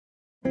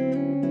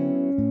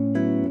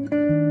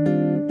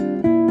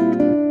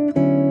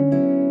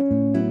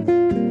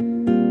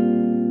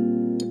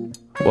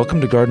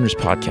Welcome to Gardener's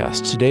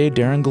Podcast. Today,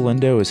 Darren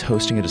Galindo is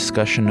hosting a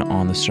discussion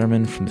on the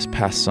sermon from this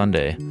past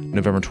Sunday,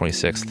 November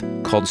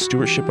 26th, called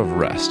Stewardship of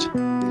Rest.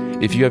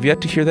 If you have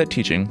yet to hear that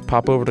teaching,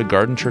 pop over to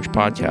Garden Church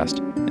Podcast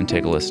and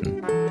take a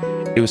listen.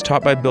 It was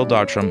taught by Bill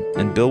Dottram,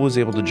 and Bill was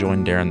able to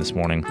join Darren this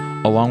morning,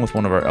 along with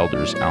one of our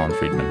elders, Alan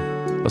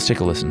Friedman. Let's take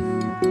a listen.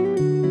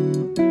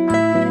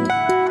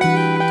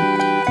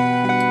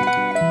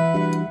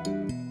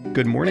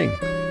 Good morning.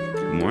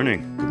 Good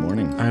morning. Good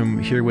morning. I'm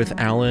here with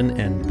Alan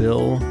and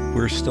Bill.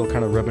 We're still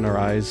kind of rubbing our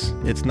eyes.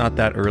 It's not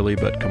that early,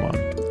 but come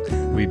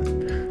on.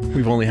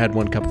 We've only had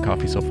one cup of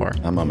coffee so far.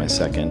 I'm on my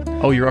second.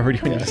 Oh, you're already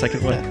on your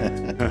second one?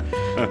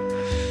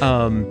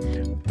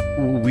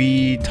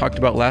 We talked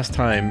about last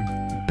time,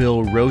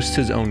 Bill roasts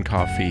his own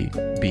coffee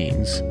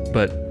beans,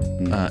 but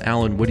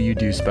Alan, what do you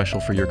do special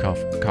for your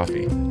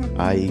coffee?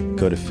 I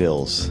go to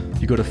Phil's.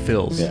 You go to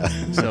Phil's. Yeah.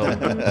 So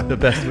the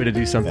best way to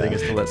do something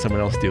is to let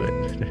someone else do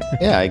it.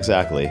 Yeah,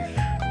 exactly.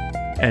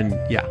 And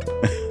yeah.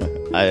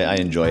 I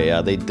enjoy it.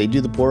 Yeah, they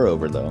do the pour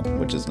over though,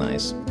 which is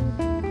nice.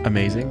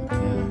 Amazing.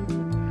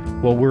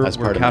 Yeah. Well, we're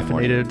part of my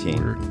morning caffeinated.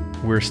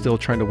 routine. We're still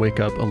trying to wake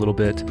up a little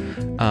bit,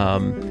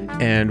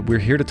 and we're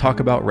here to talk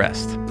about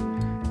rest.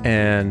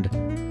 And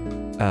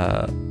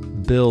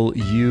Bill,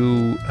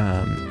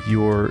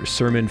 your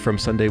sermon from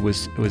Sunday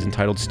was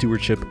entitled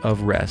 "Stewardship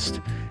of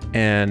Rest,"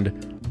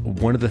 and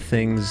one of the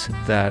things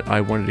that I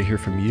wanted to hear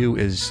from you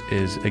is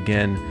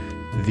again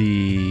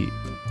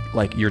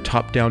your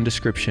top-down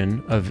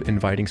description of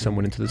inviting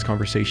someone into this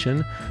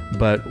conversation.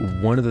 But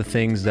one of the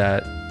things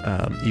that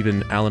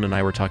even Alan and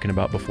I were talking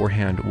about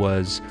beforehand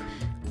was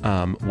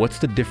what's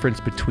the difference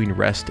between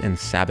rest and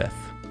Sabbath?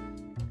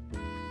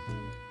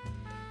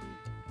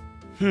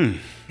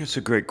 That's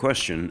a great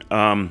question.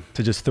 To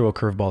just throw a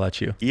curveball at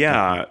you.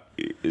 Yeah,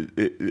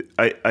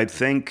 I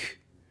think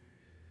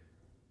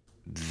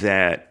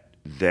that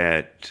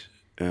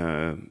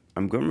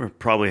I'm going to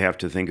probably have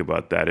to think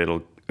about that.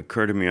 It'll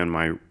occur to me on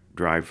my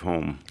drive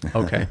home.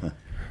 Okay.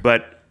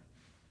 But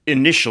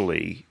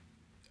initially,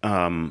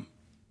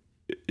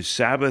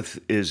 Sabbath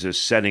is a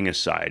setting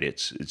aside.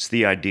 It's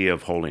the idea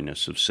of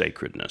holiness, of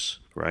sacredness,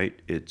 right?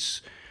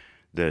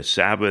 The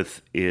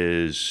Sabbath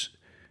is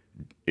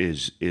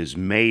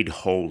made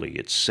holy.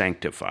 It's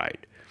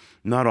sanctified.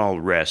 Not all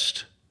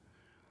rest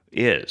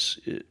is.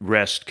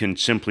 Rest can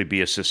simply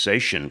be a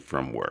cessation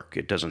from work.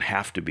 It doesn't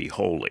have to be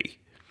holy.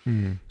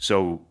 Mm-hmm.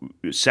 So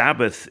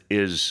Sabbath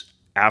is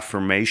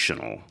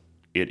affirmational.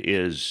 It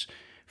is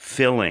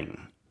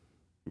filling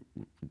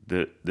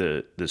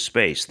the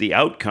space. The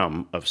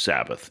outcome of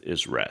Sabbath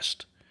is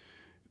rest,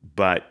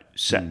 but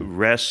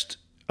rest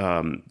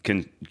can.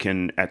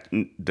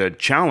 The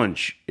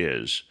challenge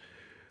is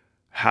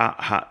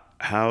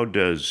how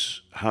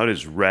does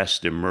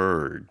rest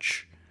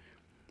emerge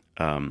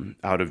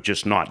out of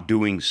just not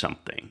doing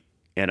something?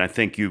 And I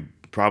think you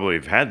probably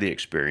have had the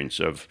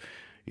experience of,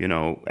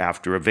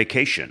 after a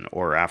vacation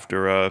or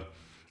after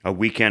a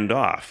weekend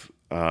off,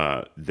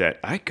 that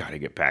I got to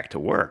get back to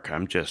work.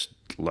 I'm just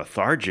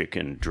lethargic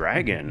and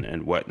dragging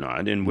and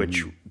whatnot, in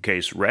which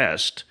case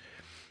rest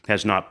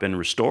has not been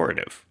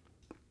restorative.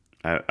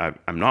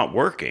 I'm not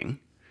working,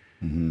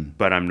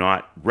 but I'm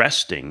not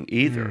resting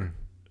either,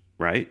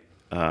 right?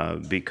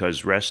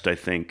 Because rest, I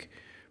think,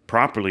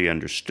 properly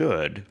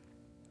understood,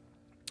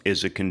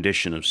 is a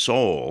condition of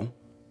soul,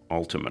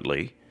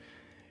 ultimately,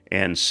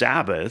 and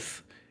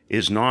Sabbath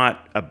is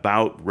not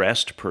about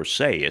rest per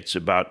se. It's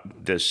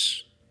about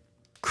this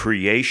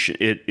creation.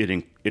 It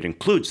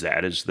includes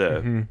that as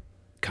the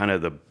kind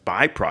of the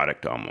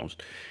byproduct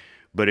almost,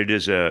 but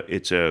it's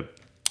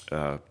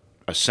a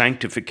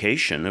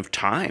sanctification of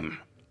time,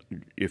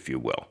 if you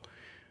will,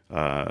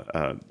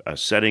 a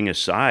setting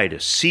aside, a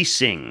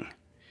ceasing.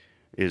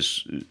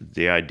 Is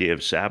the idea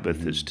of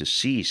Sabbath is to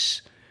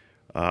cease,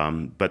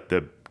 but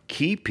the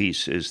key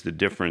piece is the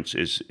difference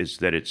is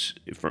that it's,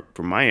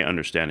 from my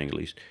understanding at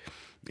least,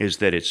 is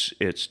that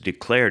it's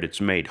declared, it's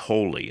made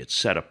holy, it's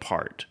set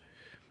apart,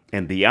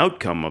 and the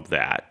outcome of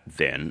that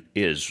then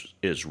is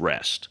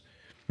rest.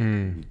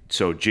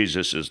 So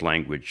Jesus'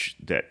 language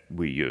that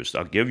we used,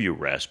 I'll give you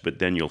rest, but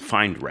then you'll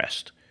find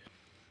rest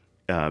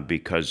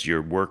because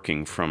you're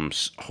working from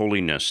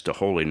holiness to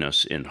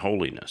holiness in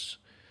holiness.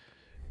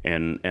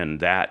 And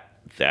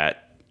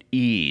that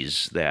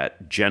ease,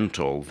 that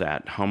gentle,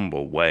 that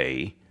humble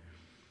way,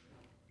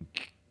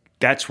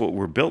 that's what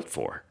we're built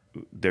for.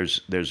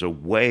 There's a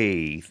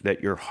way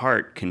that your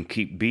heart can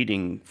keep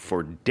beating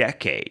for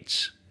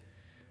decades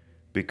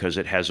because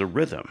it has a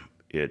rhythm.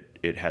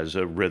 It has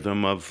a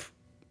rhythm of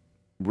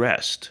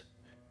rest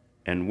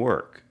and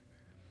work.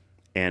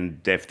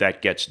 And if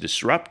that gets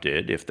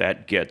disrupted, if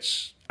that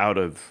gets out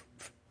of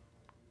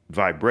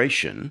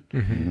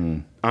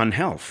vibration,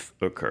 unhealth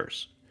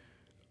occurs.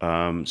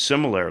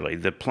 Similarly,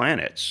 the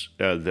planets,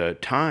 the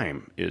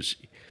time is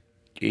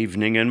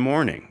evening and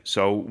morning.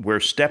 So we're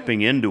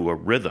stepping into a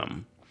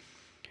rhythm,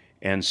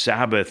 and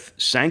Sabbath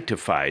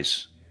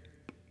sanctifies.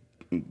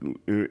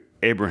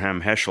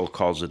 Abraham Heschel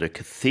calls it a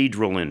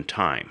cathedral in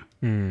time,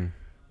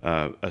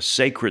 a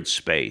sacred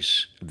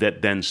space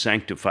that then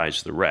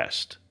sanctifies the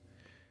rest.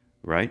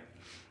 right?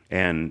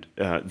 And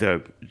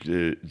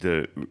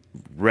the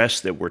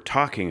rest that we're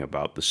talking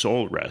about, the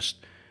soul rest,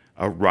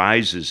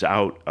 arises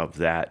out of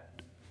that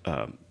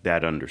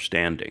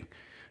understanding.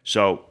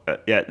 So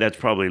yeah, that's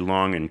probably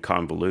long and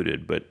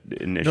convoluted, but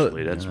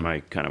initially that's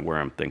my kind of where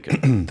I'm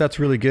thinking. That's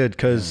really good,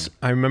 because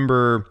I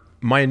remember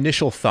my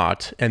initial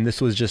thought, and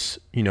this was just,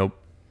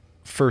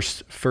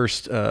 first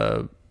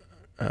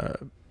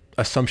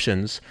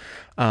assumptions.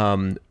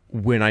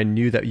 When I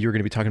knew that you were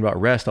going to be talking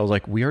about rest, I was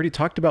like, we already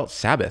talked about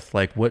Sabbath.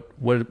 Like,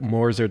 what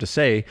more is there to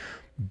say?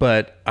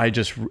 But I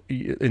just,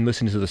 in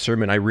listening to the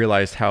sermon, I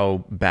realized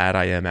how bad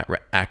I am at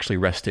actually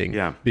resting.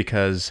 Yeah.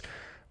 Because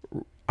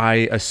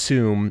I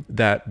assume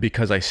that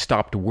because I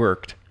stopped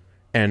work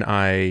and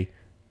I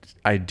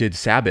did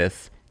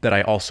Sabbath, that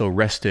I also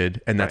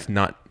rested, and that's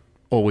not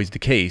always the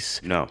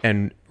case. No.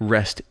 And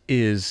rest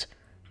is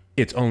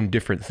its own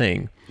different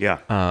thing. Yeah.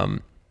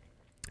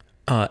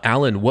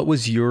 Alan, what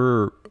was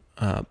your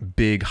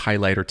big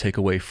highlight or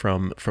takeaway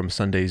from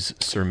Sunday's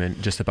sermon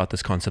just about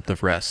this concept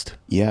of rest?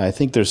 Yeah, I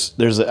think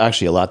there's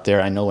actually a lot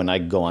there. I know when I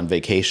go on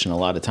vacation, a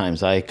lot of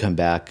times I come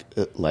back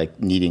like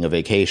needing a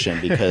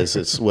vacation, because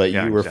it's what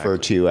you refer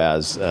to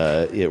as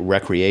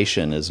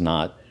recreation is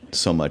not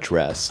so much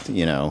rest,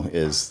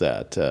 is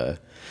that.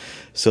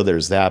 So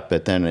there's that.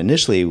 But then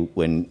initially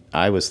when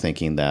I was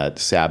thinking that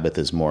Sabbath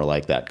is more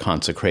like that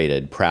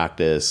consecrated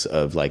practice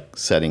of like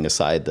setting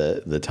aside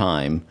the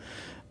time,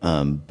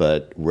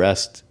 but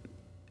rest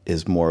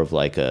is more of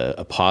like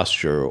a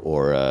posture,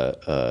 or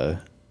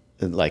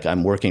like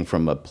I'm working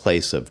from a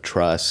place of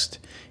trust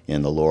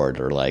in the Lord,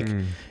 or like,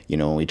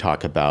 when we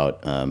talk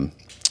about,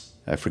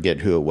 I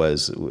forget who it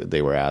was,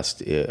 they were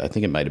asked, I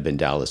think it might have been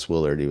Dallas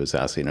Willard, he was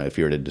asked, if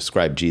you were to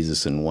describe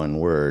Jesus in one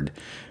word,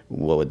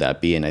 what would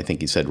that be? And I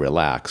think he said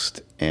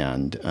relaxed.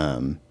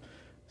 And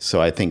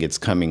so I think it's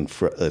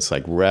it's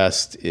like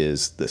rest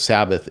is the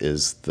Sabbath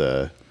is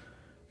the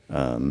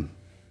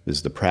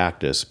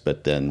practice,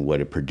 but then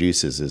what it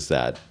produces is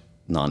that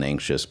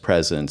non-anxious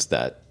presence,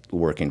 that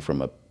working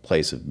from a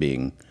place of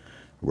being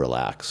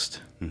relaxed,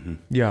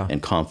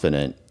 and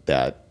confident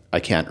that I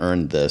can't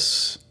earn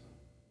this.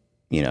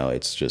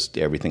 It's just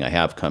everything I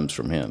have comes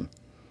from Him.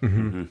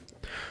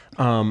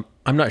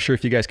 I'm not sure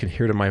if you guys can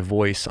hear it in my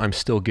voice. I'm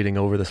still getting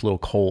over this little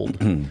cold.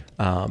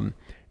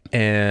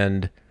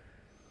 And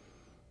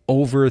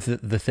over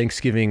the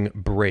Thanksgiving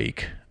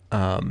break,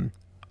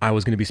 I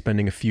was going to be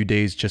spending a few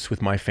days just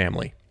with my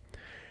family.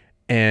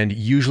 And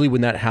usually when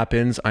that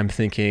happens, I'm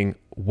thinking,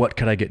 what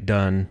could I get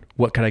done?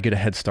 What could I get a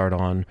head start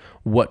on?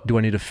 What do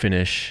I need to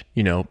finish?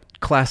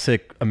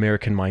 Classic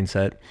American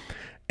mindset.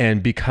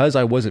 And because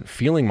I wasn't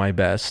feeling my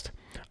best,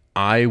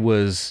 I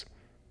was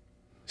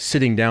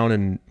sitting down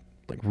and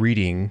like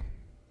reading,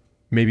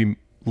 maybe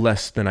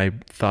less than I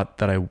thought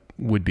that I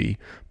would be.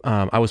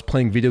 I was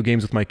playing video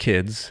games with my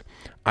kids.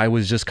 I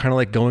was just kind of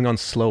like going on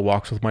slow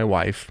walks with my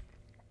wife,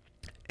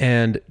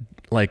 and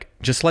like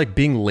just like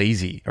being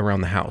lazy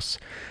around the house.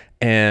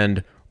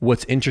 And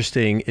what's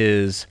interesting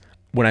is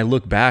when I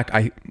look back,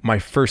 my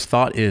first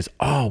thought is,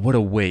 oh, what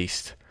a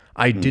waste.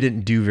 I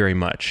didn't do very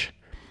much.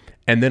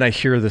 And then I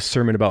hear the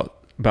sermon about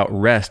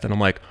rest, and I'm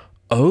like,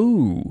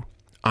 oh,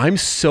 I'm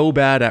so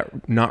bad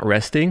at not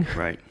resting,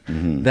 Right.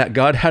 that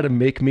God had to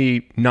make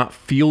me not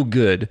feel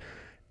good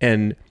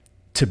and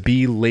to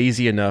be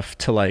lazy enough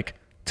to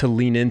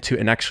lean into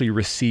and actually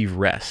receive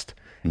rest.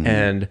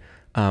 And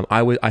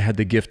I had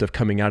the gift of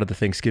coming out of the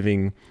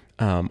Thanksgiving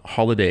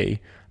holiday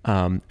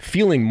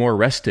feeling more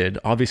rested,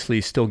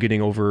 obviously still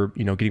getting over,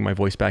 getting my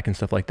voice back and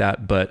stuff like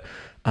that. But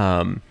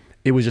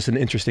it was just an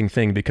interesting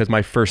thing, because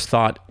my first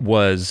thought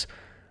was,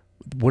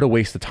 what a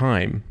waste of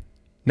time.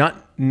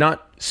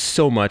 Not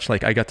so much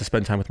like I got to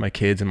spend time with my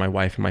kids and my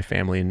wife and my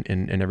family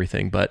and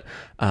everything, but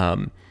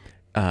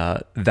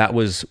that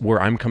was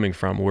where I'm coming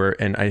from,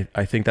 and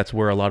I think that's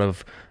where a lot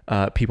of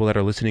people that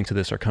are listening to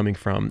this are coming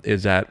from,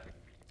 is that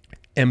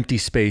empty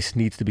space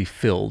needs to be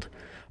filled.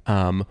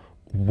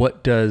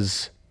 What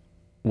does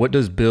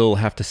Bill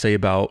have to say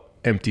about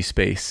empty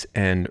space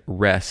and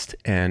rest,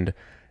 and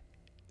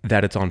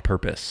that it's on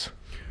purpose?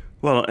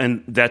 Well,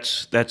 and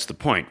that's the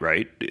point,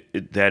 right?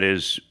 That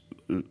is,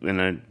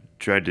 and I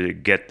tried to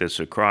get this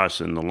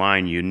across in the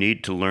line, you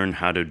need to learn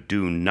how to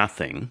do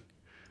nothing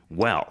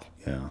well.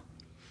 Yeah.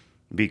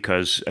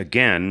 Because,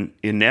 again,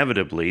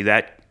 inevitably,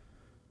 that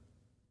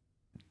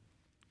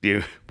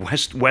the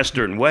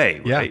Western way,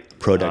 right?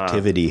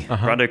 Productivity.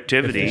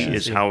 Productivity is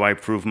Efficiency. how I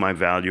prove my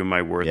value,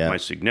 my worth, Yeah. my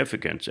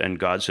significance. And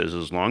God says,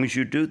 as long as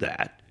you do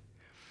that,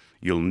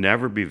 you'll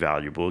never be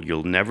valuable,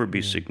 you'll never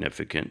be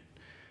significant,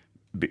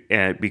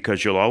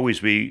 because you'll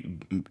always be,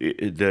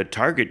 the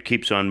target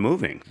keeps on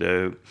moving.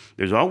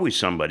 There's always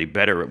somebody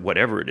better at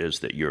whatever it is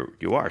that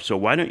you are. So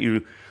why don't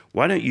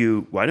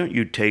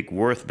you take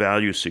worth,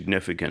 value,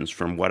 significance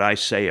from what I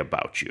say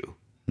about you,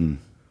 and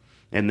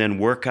then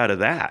work out of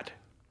that.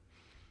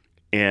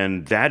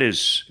 And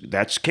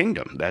that's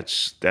kingdom.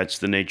 That's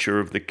the nature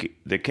of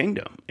the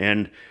kingdom.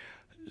 And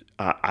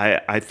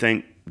I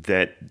think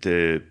that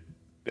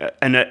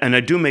and I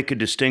do make a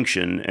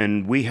distinction,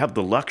 and we have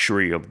the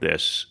luxury of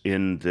this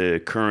in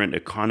the current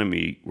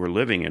economy we're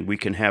living in. We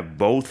can have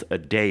both a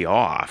day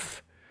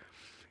off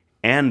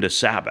and a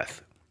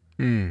Sabbath.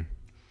 And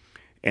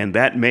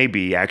that may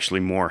be actually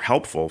more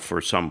helpful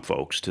for some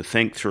folks to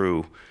think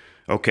through,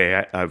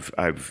 okay,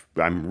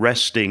 I'm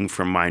resting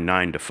from my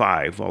 9 to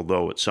 5,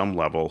 although at some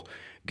level,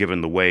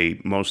 given the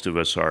way most of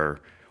us are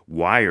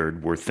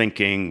wired, we're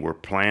thinking, we're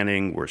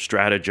planning, we're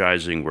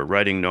strategizing, we're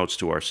writing notes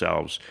to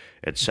ourselves,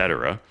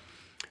 etc.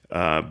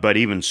 But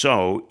even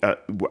so,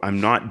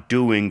 I'm not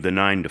doing the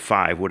 9 to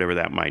 5, whatever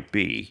that might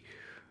be.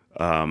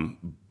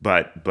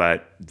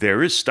 But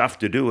there is stuff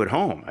to do at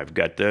home. I've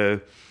got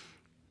the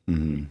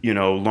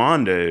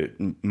lawn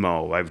to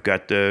mow. I've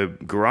got the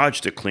garage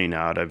to clean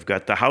out. I've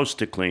got the house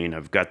to clean.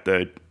 I've got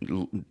the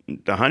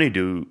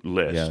honey-do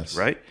list, yes.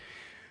 Right?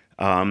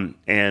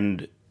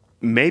 And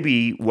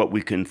maybe what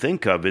we can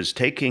think of is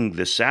taking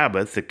the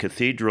Sabbath, the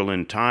cathedral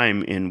in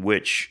time in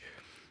which,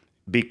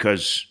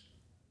 because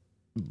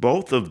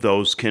both of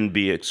those can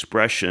be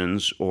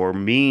expressions or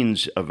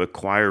means of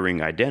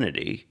acquiring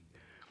identity,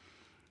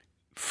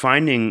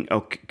 finding,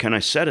 okay, can I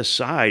set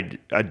aside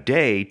a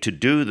day to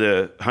do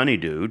the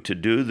honeydew, to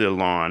do the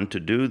lawn, to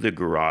do the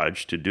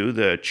garage, to do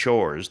the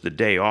chores, the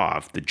day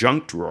off, the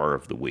junk drawer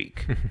of the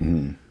week?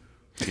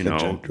 You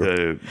know,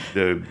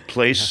 the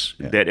place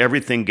that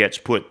everything gets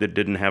put that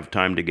didn't have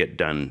time to get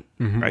done,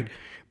 right?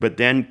 But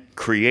then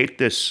create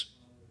this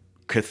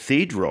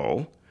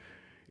cathedral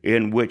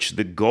in which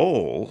the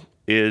goal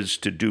is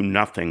to do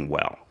nothing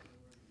well,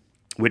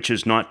 which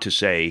is not to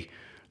say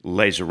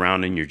laze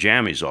around in your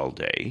jammies all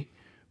day,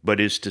 but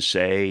is to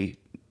say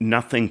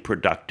nothing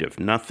productive,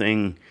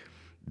 nothing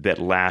that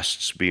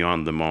lasts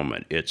beyond the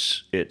moment.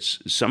 It's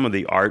some of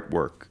the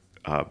artwork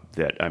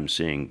that I'm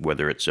seeing,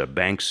 whether it's a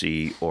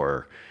Banksy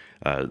or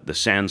the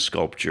sand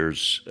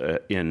sculptures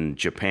in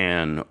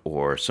Japan,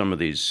 or some of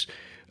these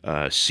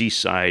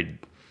seaside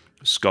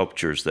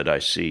sculptures that I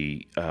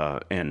see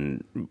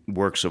and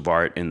works of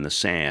art in the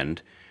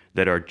sand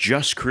that are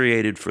just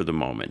created for the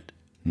moment.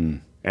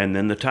 And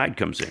then the tide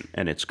comes in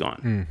and it's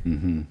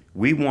gone.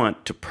 We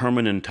want to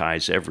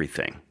permanentize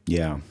everything.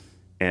 Yeah.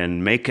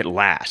 And make it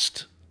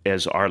last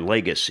as our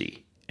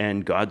legacy.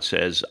 And God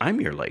says,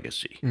 I'm your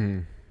legacy.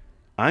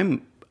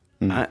 I'm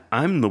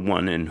the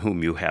one in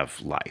whom you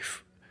have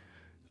life.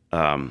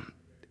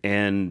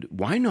 And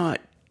why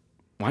not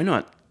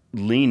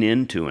lean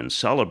into and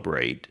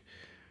celebrate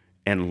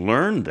and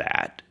learn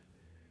that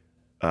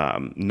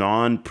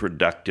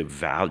non-productive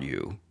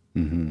value?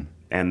 And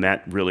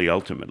that really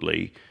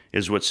ultimately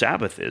is what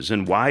Sabbath is,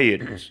 and why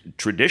it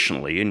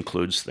traditionally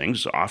includes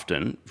things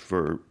often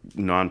for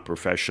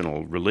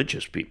non-professional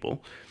religious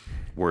people: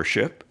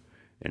 worship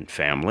and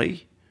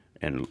family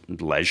and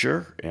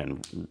leisure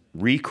and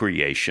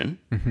recreation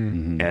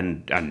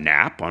and a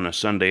nap on a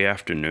Sunday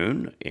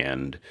afternoon,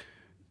 and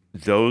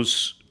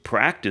those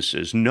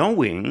practices,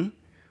 knowing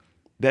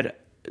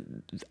that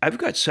I've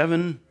got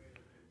 7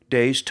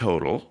 days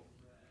total,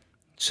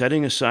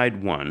 setting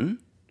aside one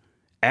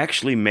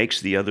actually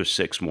makes the other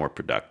 6 more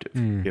productive.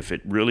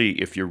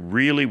 If you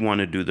really want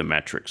to do the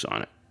metrics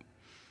on it.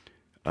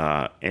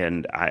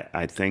 And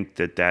I think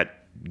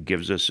that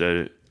gives us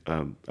a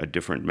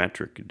different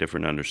metric, a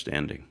different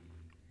understanding.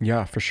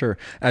 Yeah, for sure.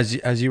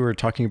 As you were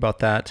talking about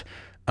that,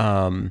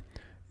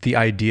 the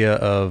idea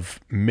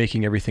of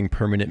making everything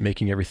permanent,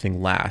 making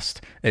everything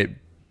last, it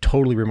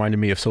totally reminded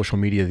me of social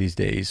media these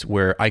days,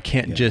 where I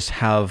can't just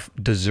have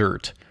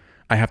dessert.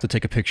 I have to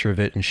take a picture of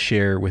it and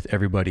share with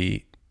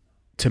everybody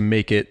to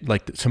make it,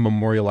 like, to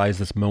memorialize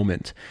this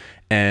moment.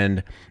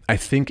 And I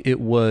think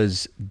it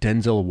was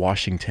Denzel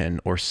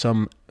Washington or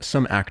some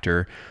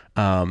actor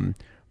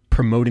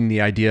promoting the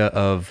idea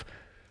of,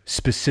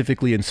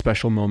 specifically in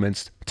special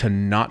moments, to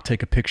not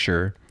take a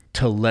picture,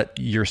 to let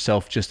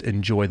yourself just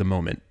enjoy the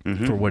moment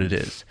for what it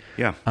is.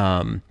 Yeah.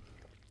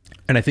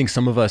 And I think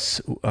some of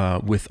us,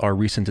 with our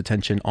recent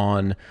attention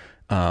on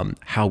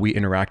how we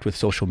interact with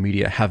social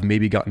media, have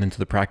maybe gotten into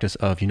the practice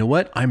of, you know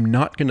what, I'm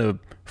not going to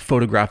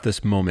photograph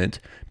this moment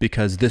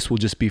because this will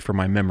just be for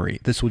my memory.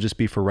 This will just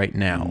be for right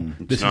now.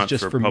 This is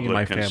just for me and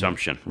my family.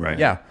 Consumption, right?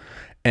 Yeah.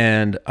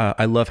 And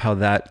I love how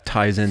that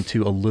ties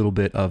into a little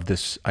bit of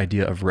this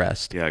idea of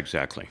rest. Yeah,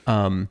 exactly.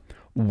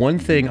 One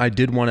thing I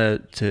did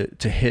want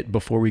to hit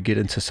before we get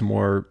into some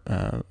more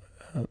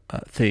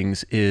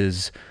things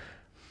is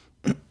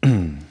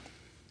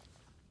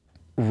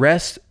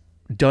rest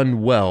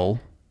done well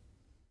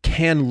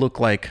can look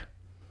like,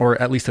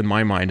 or at least in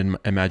my mind and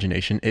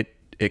imagination,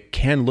 it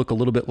can look a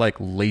little bit like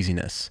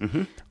laziness.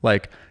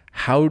 Like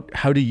how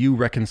do you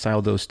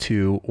reconcile those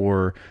two?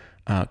 Or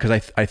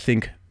because I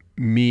think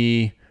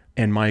me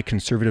and my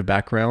conservative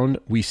background,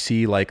 we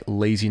see like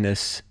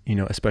laziness,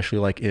 especially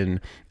like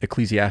in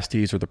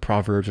Ecclesiastes or the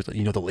Proverbs, or,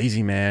 the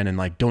lazy man, and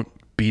like, don't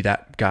be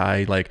that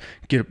guy, like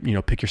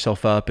pick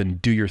yourself up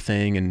and do your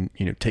thing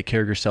and, take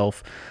care of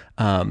yourself.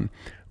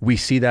 We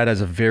see that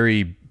as a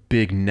very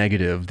big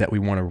negative that we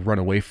want to run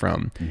away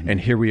from. And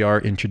here we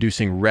are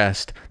introducing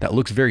rest that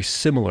looks very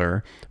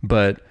similar,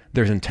 but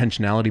there's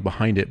intentionality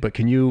behind it, but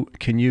can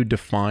you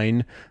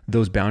define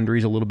those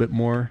boundaries a little bit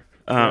more?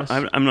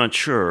 I'm not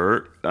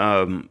sure.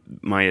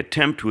 My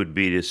attempt would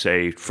be to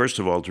say, first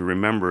of all, to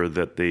remember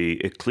that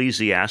the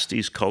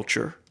Ecclesiastes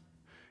culture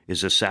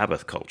is a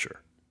Sabbath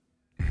culture.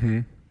 Mm-hmm.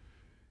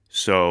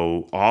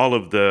 So all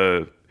of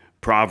the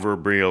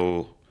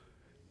proverbial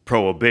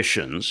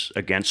prohibitions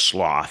against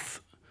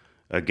sloth,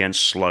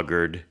 against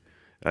sluggard,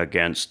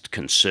 against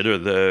consider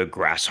the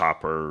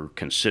grasshopper,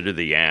 consider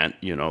the ant,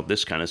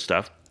 this kind of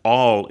stuff,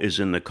 all is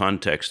in the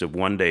context of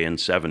 1 day in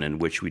 7 in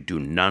which we do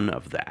none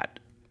of that.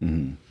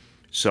 Mm-hmm.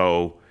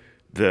 So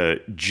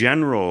the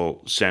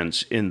general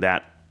sense in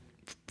that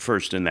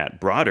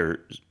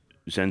broader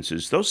sense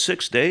is those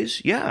 6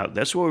 days, yeah,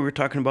 that's what we were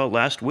talking about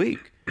last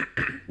week.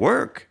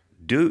 Work,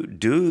 do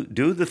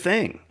the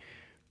thing.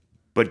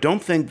 But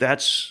don't think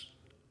that's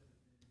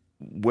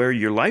where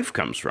your life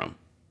comes from.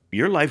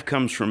 Your life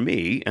comes from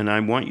me, and I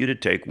want you to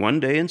take 1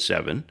 day in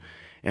 7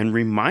 and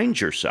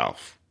remind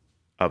yourself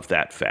of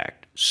that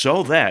fact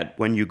so that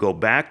when you go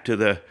back to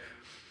the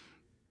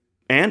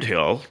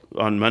anthill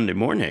on Monday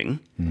morning,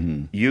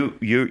 mm-hmm.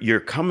 you're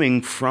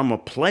coming from a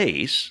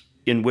place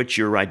in which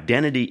your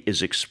identity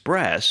is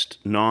expressed,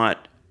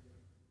 not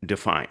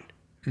defined,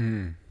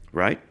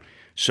 right?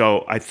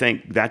 So I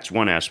think that's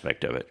one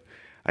aspect of it.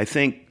 I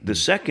think the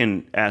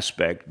second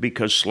aspect,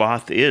 because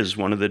sloth is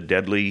one of the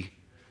deadly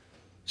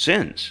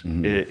sins,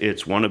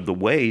 it's one of the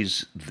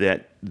ways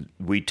that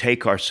we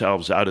take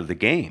ourselves out of the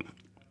game.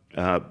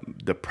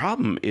 The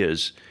problem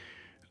is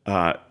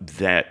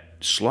that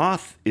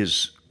sloth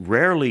is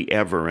rarely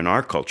ever, in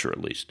our culture at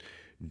least,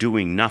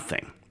 doing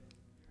nothing.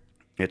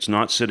 It's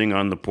not sitting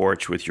on the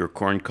porch with your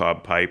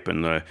corncob pipe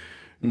and the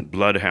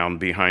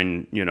bloodhound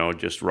behind,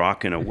 just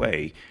rocking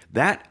away.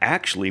 That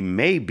actually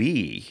may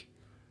be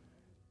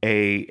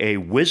a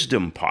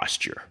wisdom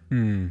posture,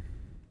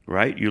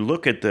 right? You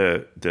look at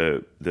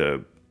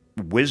the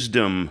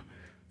wisdom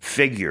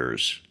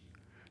figures;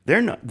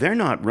 they're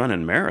not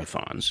running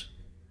marathons.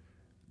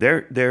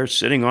 They're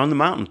sitting on the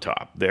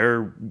mountaintop.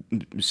 They're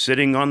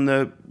sitting on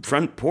the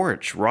front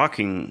porch,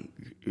 rocking.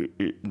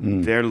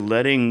 They're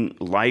letting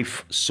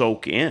life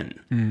soak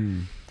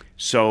in.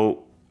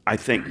 So I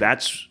think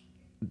that's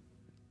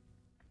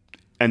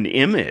an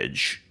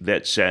image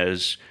that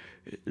says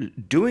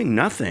doing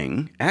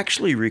nothing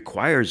actually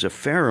requires a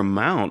fair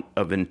amount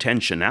of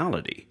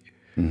intentionality.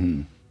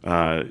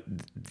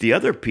 The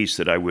other piece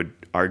that I would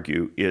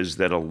argue is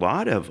that a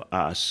lot of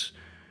us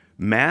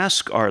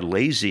mask our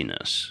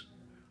laziness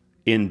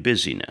in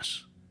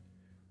busyness.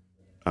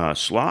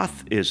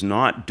 Sloth is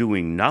not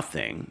doing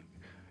nothing.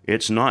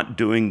 It's not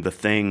doing the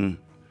thing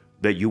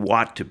that you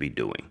ought to be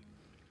doing.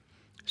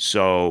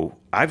 So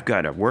I've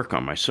got to work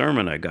on my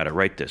sermon. I've got to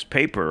write this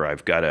paper.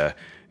 I've got to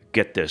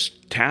get this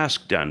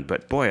task done.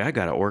 But boy, I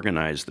got to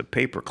organize the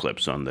paper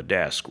clips on the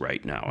desk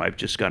right now. I've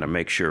just got to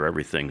make sure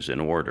everything's in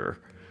order.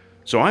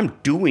 So I'm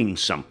doing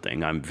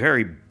something. I'm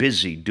very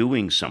busy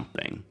doing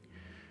something,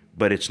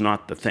 but it's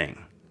not the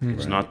thing.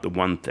 It's not the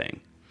one thing.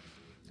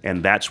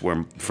 And that's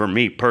where, for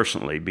me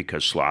personally,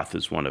 because sloth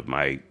is one of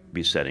my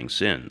besetting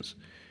sins,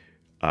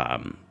 I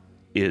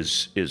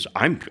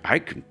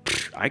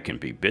can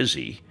be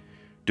busy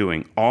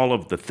doing all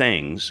of the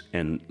things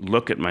and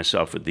look at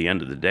myself at the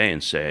end of the day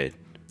and say,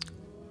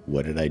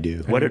 what did I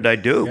do? What did I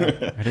do?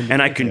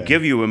 And I can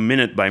give you a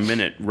minute by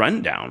minute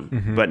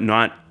rundown, but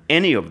not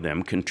any of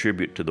them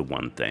contribute to the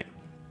one thing.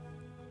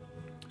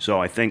 So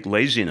I think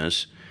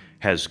laziness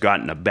has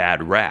gotten a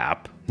bad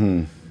rap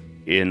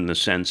in the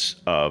sense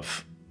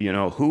of,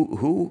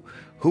 who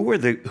are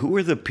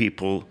the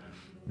people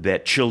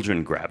that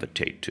children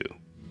gravitate to?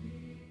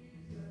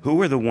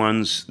 Who are the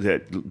ones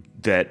that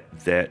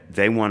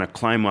they want to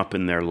climb up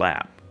in their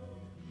lap?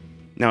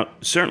 Now,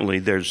 certainly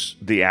there's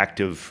the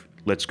active,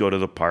 let's go to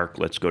the park,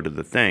 let's go to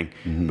the thing.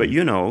 But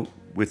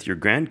with your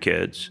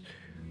grandkids,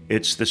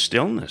 it's the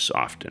stillness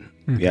often.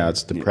 Yeah,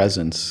 it's the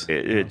presence.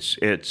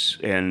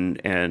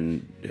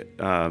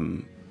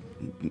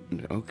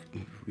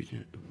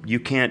 You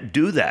can't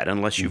do that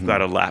unless you've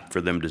got a lap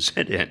for them to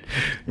sit in.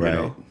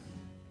 Right.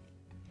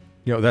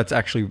 That's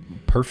actually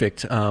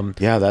perfect.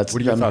 What are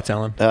your thoughts,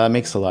 Alan?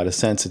 Makes a lot of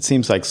sense. It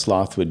seems like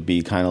sloth would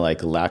be kind of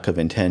like lack of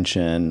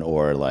intention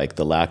or like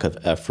the lack of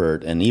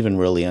effort, and even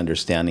really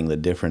understanding the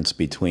difference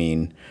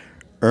between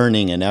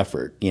earning and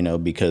effort,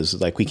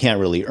 because like we can't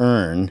really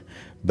earn,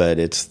 but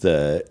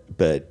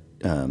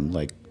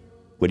like,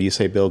 what do you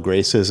say, Bill?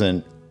 Grace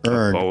isn't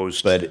earned,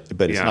 opposed, but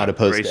it's not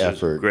opposed to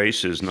effort.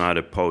 Grace is not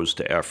opposed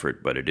to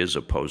effort, but it is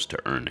opposed to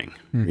earning.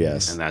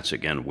 Yes. And that's,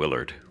 again,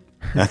 Willard.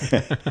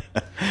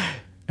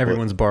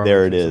 Everyone's borrowing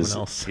there it from is.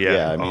 someone else.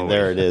 Yeah, I mean,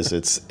 there it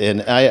is.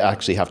 And I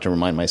actually have to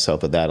remind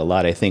myself of that a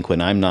lot. I think when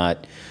I'm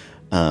not,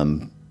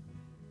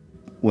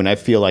 when I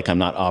feel like I'm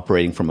not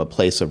operating from a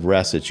place of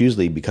rest, it's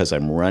usually because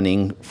I'm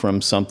running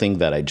from something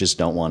that I just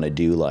don't want to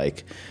do.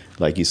 Like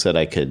you said,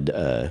 I could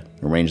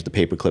arrange the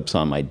paper clips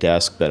on my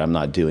desk, but I'm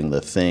not doing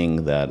the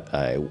thing that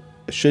I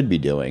should be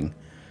doing,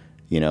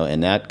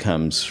 and that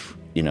comes,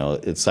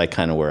 it's like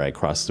kind of where I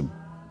cross the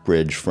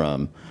bridge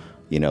from,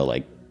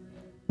 like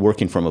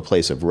working from a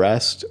place of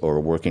rest or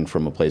working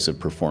from a place of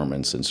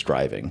performance and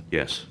striving.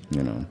 Yes.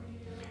 And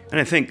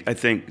I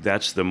think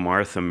that's the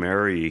Martha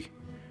Mary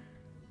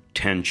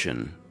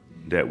tension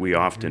that we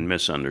often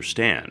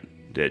misunderstand.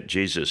 That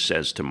Jesus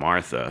says to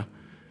Martha,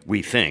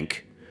 we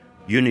think,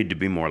 you need to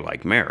be more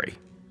like Mary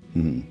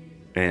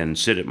and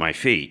sit at my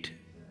feet.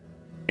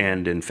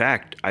 And in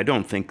fact, I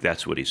don't think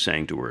that's what he's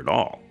saying to her at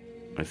all.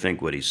 I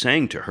think what he's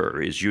saying to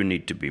her is you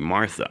need to be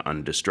Martha,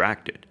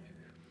 undistracted.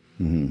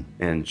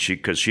 And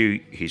because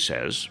he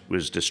says,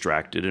 was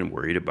distracted and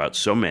worried about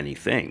so many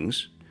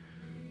things.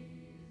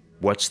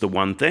 What's the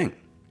one thing?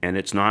 And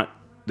it's not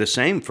the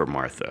same for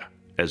Martha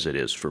as it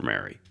is for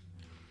Mary.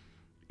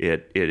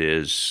 It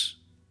is,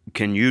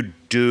 can you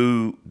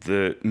do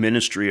the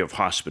ministry of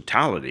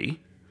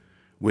hospitality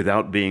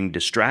without being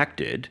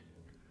distracted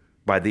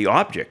by the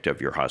object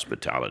of your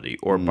hospitality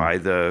or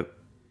by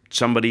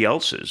somebody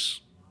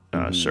else's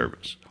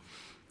service?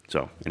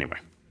 So anyway.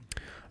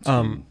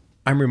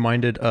 I'm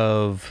reminded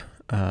of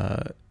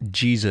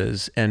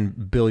Jesus,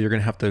 and Bill, you're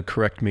going to have to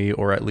correct me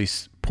or at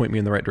least point me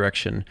in the right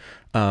direction.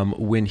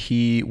 When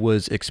he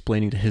was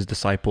explaining to his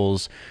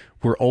disciples,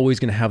 we're always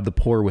going to have the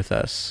poor with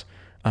us.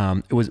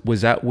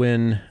 Was that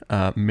when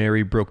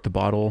Mary broke the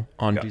bottle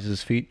on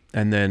Jesus' feet?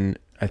 And then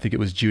I think it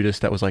was Judas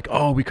that was like,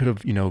 oh, we could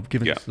have,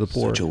 given this to the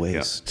poor. Such a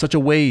waste. Such a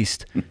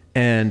waste.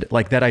 And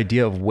like that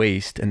idea of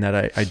waste and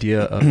that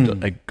idea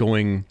of like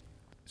going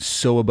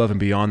so above and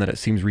beyond that it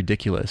seems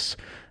ridiculous.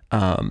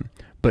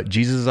 But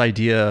Jesus'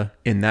 idea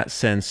in that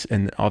sense,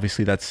 and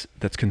obviously that's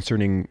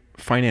concerning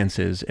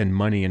finances and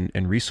money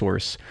and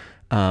resource,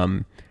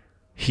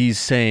 he's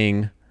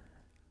saying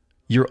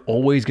you're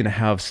always going to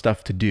have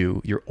stuff to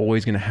do. You're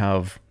always going to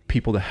have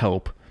people to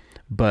help,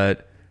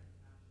 but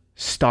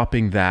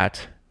stopping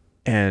that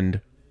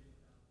and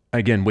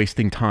again,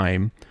 wasting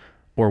time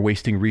or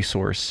wasting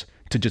resource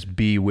to just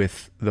be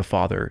with the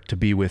Father, to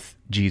be with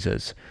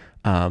Jesus,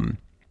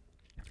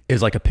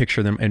 is like a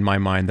picture in my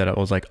mind that I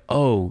was like,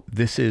 oh,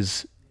 this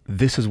is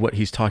what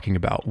he's talking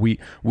about. We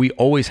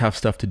always have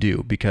stuff to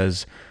do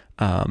because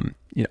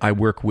I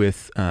work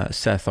with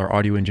Seth, our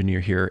audio engineer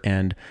here,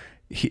 and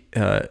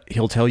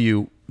he'll tell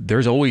you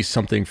there's always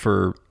something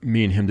for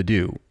me and him to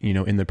do,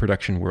 in the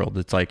production world.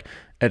 It's like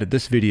edit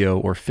this video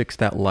or fix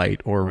that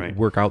light or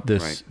work out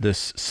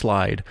this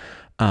slide.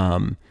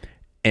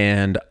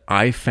 And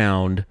I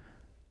found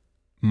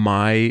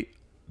my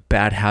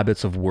bad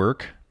habits of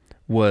work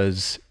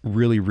was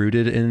really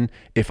rooted in,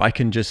 if I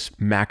can just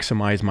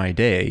maximize my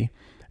day,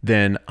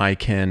 then I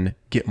can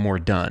get more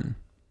done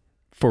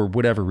for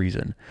whatever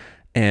reason.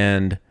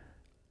 And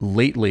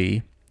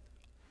lately,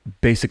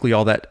 basically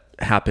all that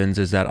happens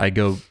is that I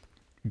go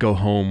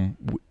home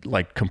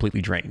like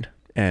completely drained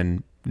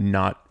and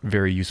not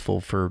very useful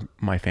for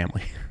my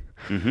family.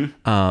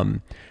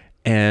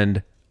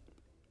 And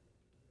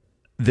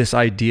this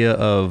idea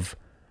of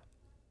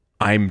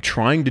I'm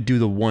trying to do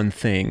the one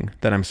thing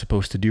that I'm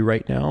supposed to do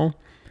right now,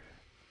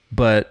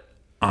 but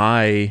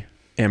I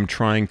am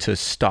trying to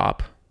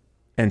stop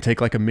and take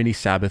like a mini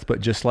Sabbath,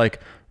 but just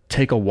like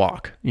take a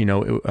walk.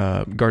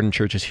 Garden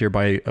Church is here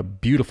by a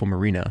beautiful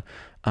marina.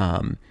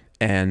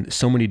 And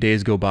so many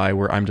days go by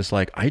where I'm just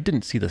like, I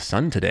didn't see the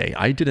sun today.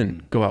 I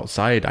didn't go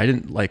outside. I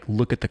didn't like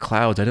look at the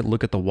clouds. I didn't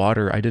look at the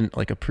water. I didn't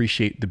like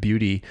appreciate the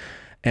beauty.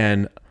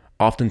 And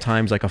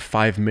oftentimes like a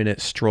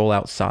 5-minute stroll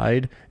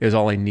outside is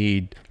all I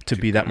need to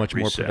be that much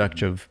more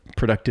productive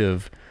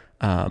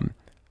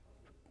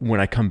when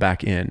I come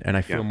back in and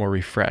I feel more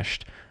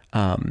refreshed.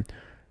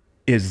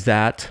 Is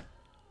that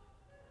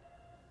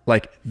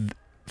like,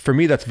 for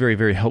me, that's very,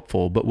 very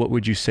helpful. But what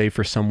would you say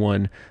for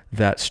someone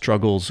that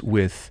struggles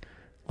with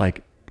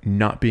like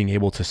not being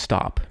able to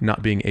stop,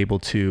 not being able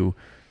to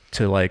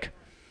like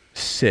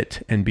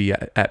sit and be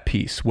at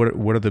peace?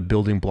 What are the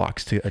building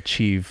blocks to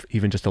achieve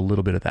even just a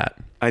little bit of that?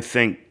 I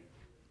think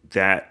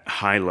that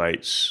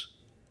highlights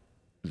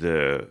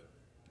the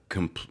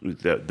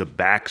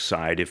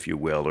backside, if you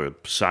will, or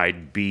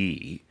side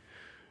B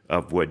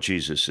of what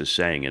Jesus is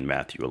saying in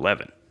Matthew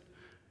 11.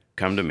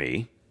 Come to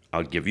me,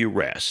 I'll give you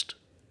rest,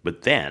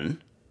 but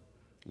then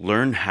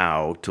learn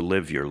how to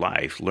live your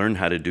life, learn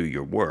how to do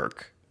your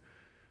work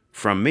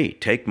from me.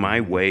 Take my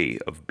way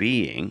of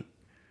being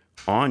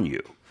on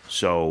you.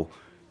 So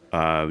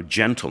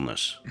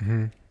gentleness,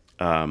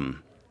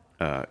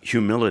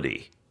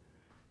 humility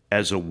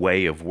as a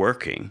way of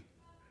working,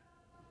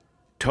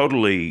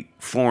 totally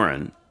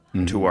foreign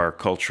to our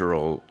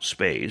cultural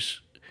space.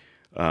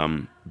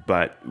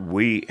 But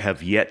we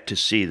have yet to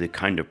see the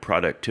kind of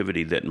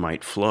productivity that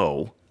might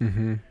flow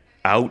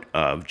out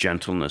of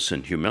gentleness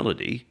and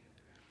humility.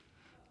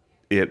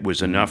 It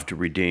was enough to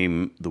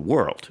redeem the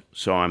world.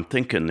 So I'm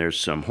thinking there's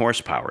some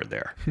horsepower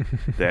there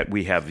that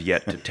we have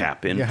yet to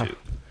tap into.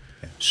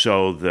 Yeah.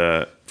 So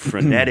the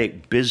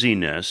frenetic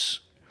busyness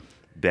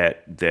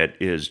that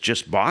is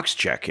just box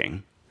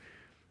checking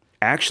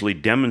actually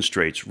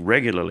demonstrates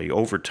regularly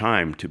over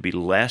time to be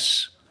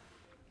less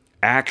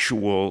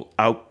actual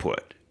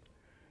output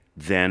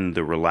than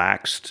the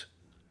relaxed,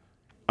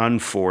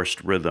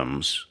 unforced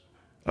rhythms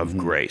of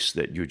grace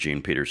that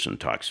Eugene Peterson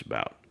talks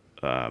about.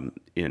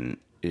 in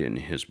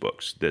his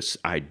books. This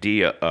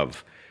idea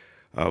of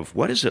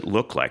what does it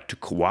look like to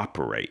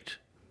cooperate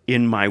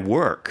in my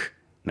work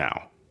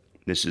now.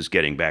 This is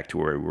getting back to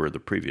where we were the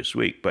previous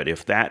week. But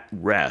if that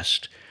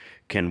rest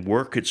can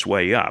work its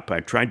way up,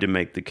 I tried to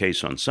make the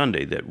case on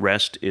Sunday that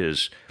rest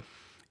is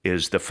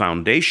the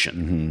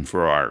foundation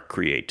for our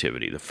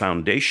creativity, the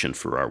foundation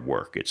for our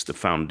work. It's the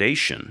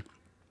foundation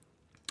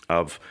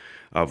of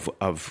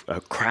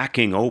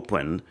cracking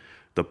open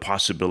the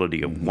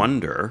possibility of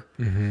wonder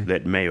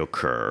that may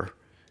occur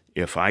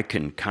if I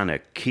can kind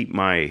of keep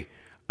my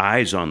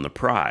eyes on the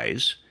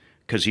prize.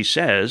 Because he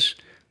says,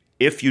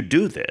 if you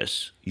do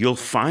this, you'll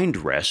find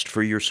rest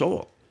for your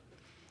soul.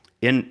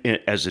 In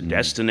as a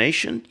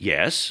destination,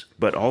 yes,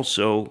 but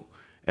also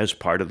as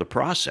part of the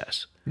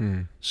process.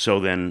 So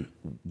then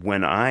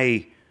when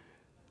I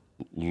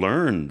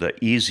learn the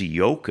easy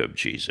yoke of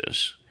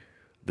Jesus,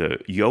 the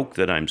yoke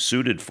that I'm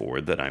suited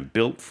for, that I'm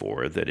built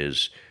for, that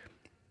is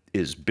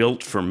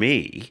built for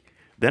me,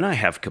 then I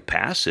have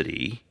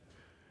capacity.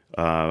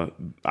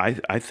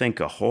 I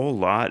think a whole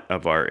lot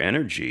of our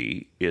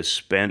energy is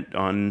spent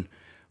on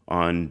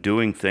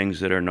doing things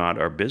that are not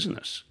our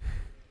business,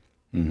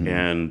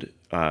 and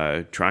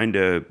trying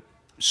to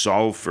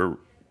solve for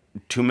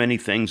too many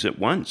things at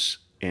once.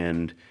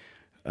 And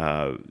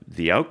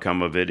the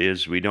outcome of it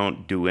is we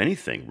don't do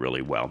anything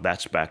really well.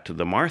 That's back to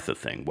the Martha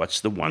thing. What's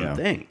the one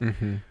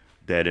thing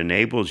that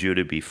enables you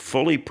to be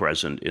fully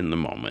present in the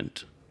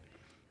moment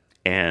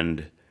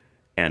and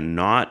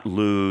not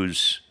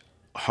lose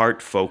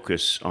heart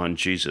focus on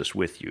Jesus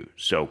with you?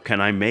 So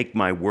can I make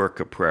my work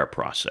a prayer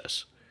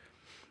process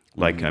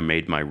like I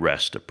made my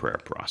rest a prayer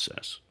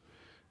process?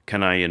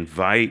 Can I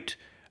invite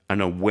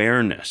an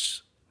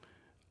awareness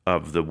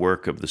of the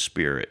work of the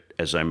Spirit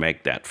as I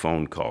make that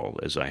phone call,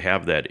 as I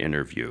have that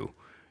interview,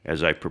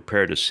 as I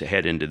prepare to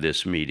head into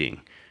this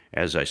meeting,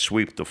 as I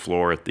sweep the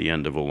floor at the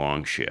end of a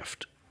long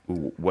shift?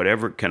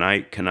 Whatever, can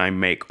I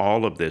make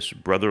all of this,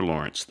 Brother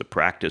Lawrence, the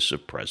practice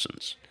of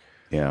presence?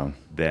 Yeah.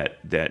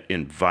 That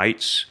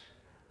invites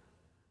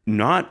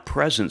not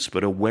presence,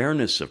 but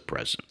awareness of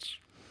presence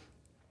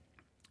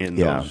in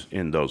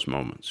those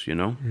moments, you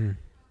know?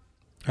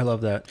 I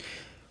love that.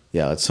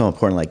 Yeah, it's so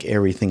important. Like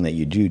everything that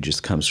you do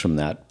just comes from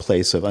that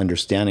place of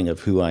understanding of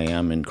who I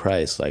am in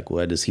Christ. Like,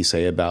 what does he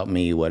say about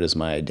me? What is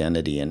my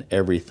identity? And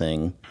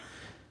everything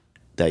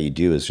that you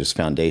do is just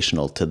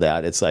foundational to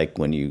that. It's like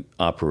when you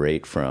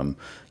operate from,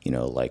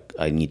 like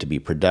I need to be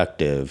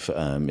productive.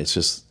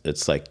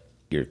 It's like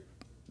you're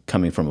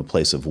coming from a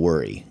place of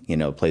worry,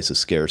 a place of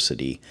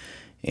scarcity.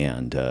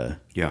 And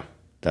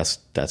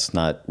that's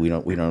not, we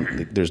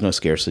don't, there's no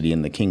scarcity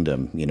in the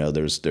kingdom.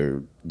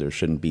 There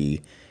shouldn't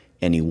be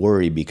any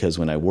worry, because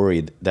when I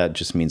worry, that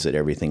just means that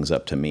everything's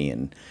up to me,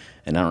 and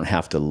I don't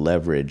have to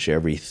leverage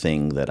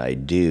everything that I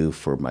do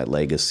for my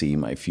legacy,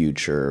 my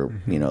future,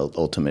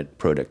 ultimate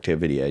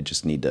productivity. I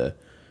just need to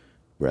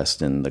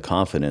rest in the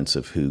confidence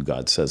of who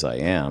God says I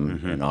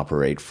am and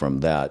operate from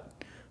that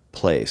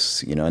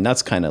place, and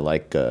that's kind of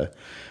like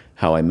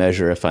how I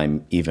measure if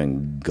I'm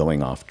even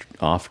going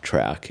off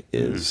track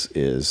is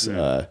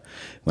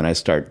when I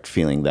start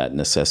feeling that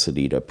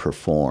necessity to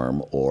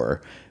perform,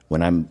 or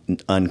when I'm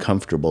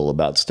uncomfortable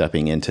about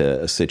stepping into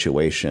a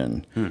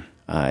situation,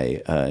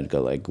 I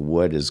go like,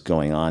 what is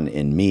going on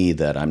in me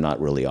that I'm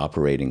not really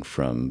operating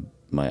from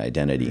my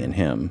identity in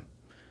him,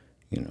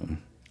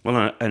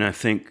 Well, and I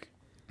think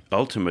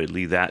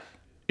ultimately that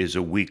is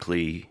a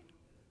weekly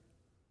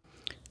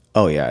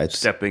it's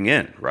stepping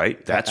in,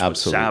 right? That's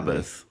absolutely what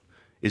Sabbath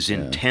is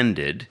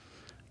intended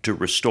to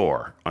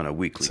restore on a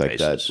weekly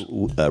basis. It's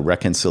like that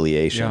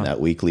reconciliation, that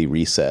weekly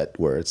reset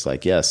where it's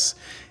like, yes,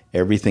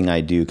 everything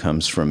I do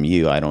comes from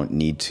you. I don't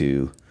need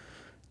to.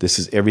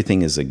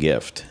 Everything is a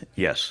gift.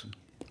 Yes.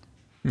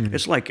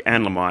 It's like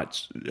Anne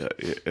Lamott.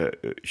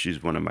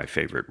 She's one of my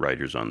favorite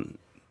writers on,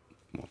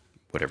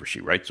 whatever she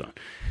writes on.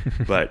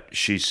 But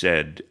she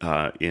said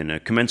in a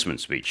commencement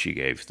speech she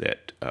gave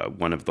that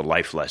one of the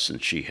life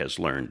lessons she has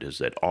learned is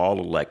that all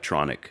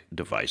electronic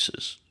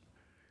devices,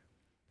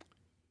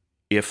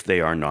 if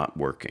they are not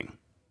working,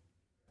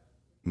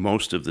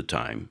 most of the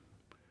time,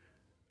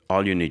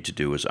 all you need to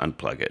do is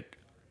unplug it,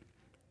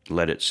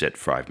 let it sit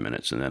 5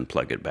 minutes, and then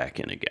plug it back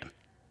in again.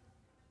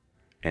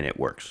 And it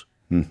works.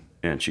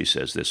 And she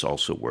says this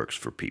also works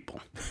for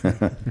people.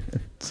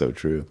 So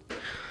true.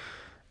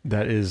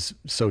 That is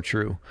so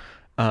true.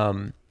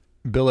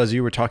 Bill, as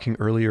you were talking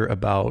earlier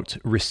about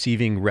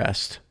receiving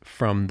rest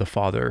from the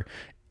Father,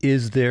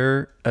 is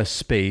there a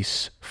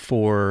space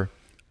for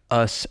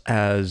us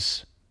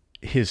as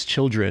his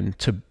children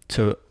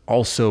to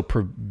also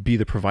be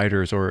the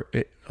providers or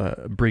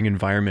bring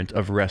environment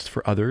of rest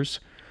for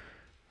others?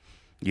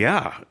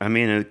 Yeah, I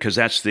mean, because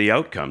that's the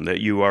outcome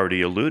that you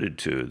already alluded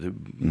to,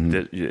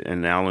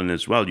 and Alan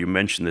as well. You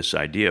mentioned this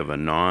idea of a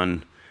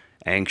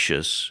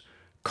non-anxious,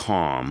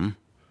 calm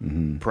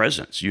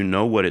presence. You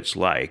know what it's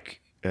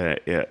like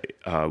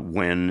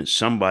when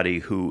somebody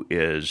who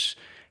has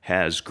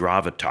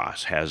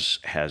gravitas,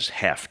 has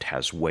heft,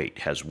 has weight,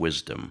 has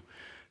wisdom,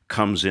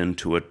 comes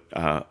into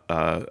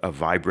a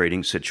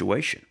vibrating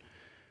situation.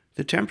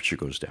 the temperature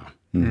goes down.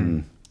 Mm-hmm.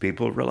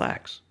 People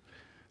relax.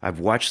 I've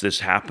watched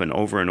this happen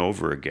over and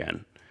over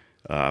again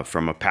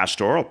from a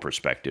pastoral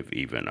perspective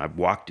even. I've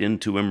walked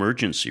into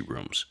emergency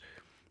rooms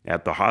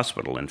at the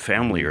hospital, and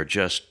family are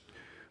just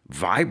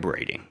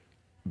vibrating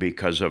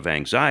because of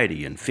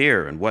anxiety and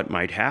fear and what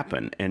might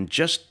happen. And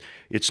just,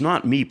 it's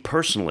not me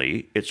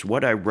personally, it's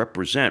what I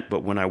represent.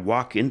 But when I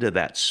walk into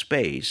that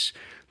space,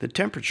 the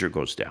temperature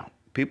goes down.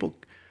 People,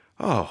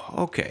 oh,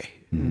 okay.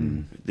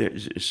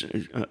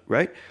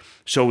 Right?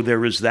 So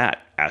there is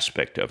that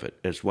aspect of it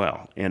as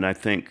well. And I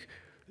think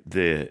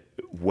the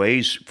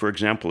ways, for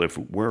example, if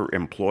we're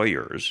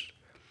employers,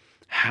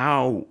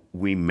 how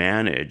we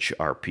manage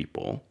our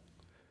people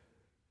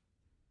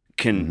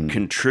can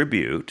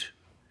contribute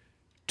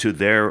to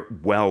their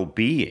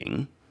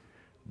well-being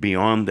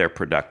beyond their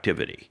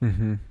productivity.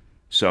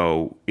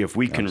 So if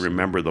we can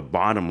remember the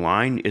bottom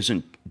line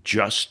isn't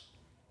just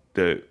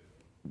the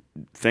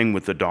thing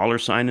with the dollar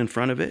sign in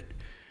front of it,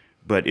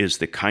 but is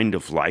the kind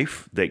of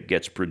life that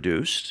gets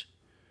produced,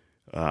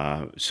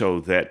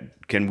 so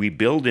that can we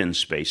build in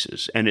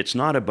spaces. And it's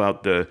not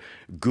about the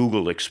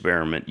Google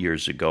experiment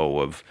years ago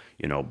of,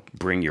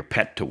 bring your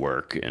pet to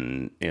work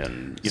and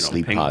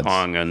Sleep ping pods.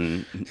 pong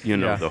and,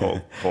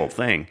 the whole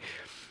thing.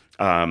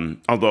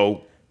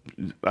 Although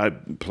I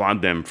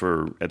applaud them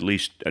for at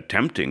least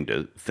attempting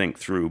to think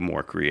through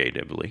more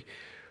creatively.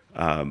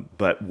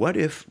 But what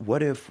if,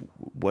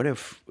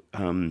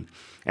 and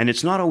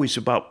it's not always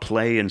about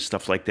play and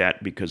stuff like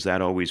that, because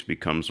that always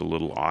becomes a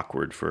little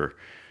awkward for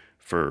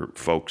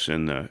folks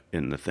in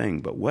the thing.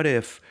 But what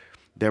if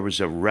there was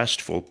a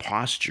restful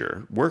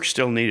posture? Work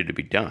still needed to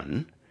be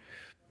done.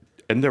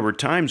 And there were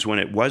times when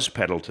it was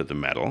pedal to the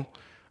metal.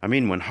 I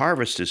mean, when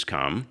harvest has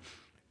come,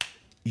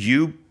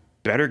 you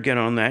better get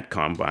on that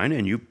combine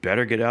and you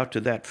better get out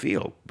to that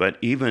field. But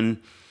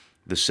even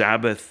the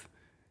Sabbath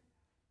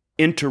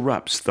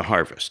interrupts the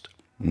harvest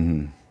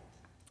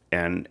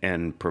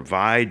and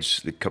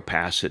provides the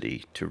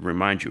capacity to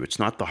remind you it's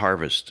not the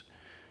harvest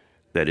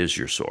that is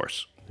your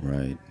source.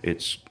 Right.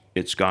 It's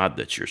God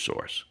that's your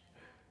source.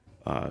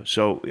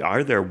 So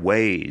are there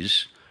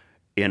ways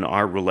in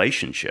our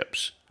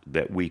relationships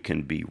that we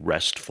can be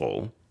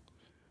restful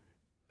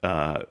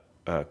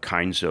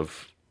kinds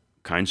of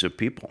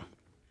people?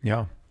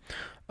 Yeah.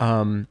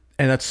 And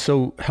that's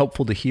so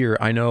helpful to hear.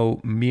 I know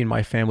me and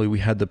my family, we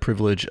had the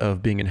privilege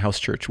of being in house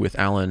church with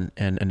Alan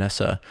and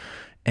Anessa.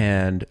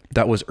 And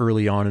that was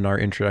early on in our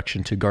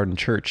introduction to Garden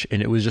Church.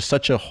 And it was just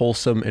such a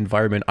wholesome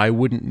environment. I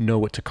wouldn't know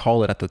what to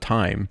call it at the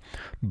time,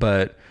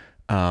 but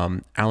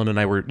Alan and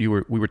I we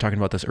were talking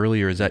about this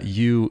earlier, is that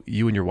you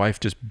and your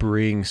wife just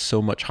bring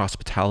so much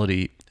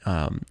hospitality.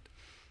 It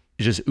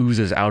just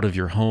oozes out of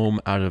your home,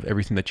 out of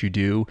everything that you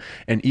do.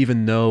 And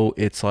even though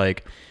it's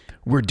like,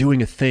 we're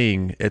doing a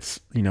thing,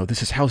 it's,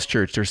 this is house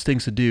church, there's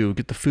things to do,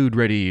 get the food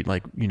ready,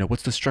 like,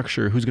 what's the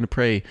structure, who's going to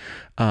pray?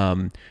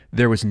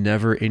 There was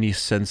never any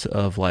sense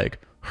of like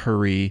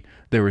hurry.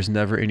 There was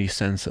never any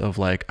sense of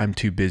like, I'm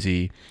too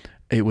busy.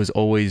 It was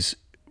always,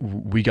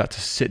 we got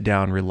to sit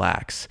down,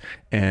 relax.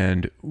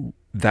 And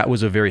that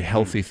was a very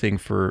healthy thing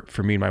for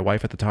me and my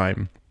wife at the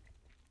time.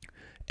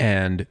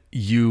 And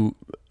you,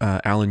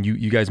 Alan,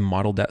 you guys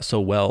modeled that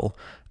so well,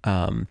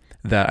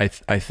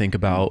 that I think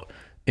about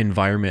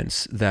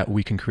environments that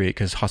we can create,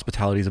 because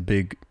hospitality is a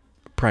big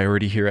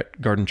priority here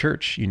at Garden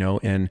Church,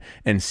 and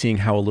seeing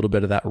how a little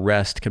bit of that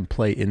rest can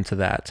play into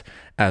that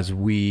as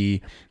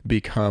we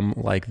become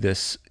like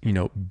this,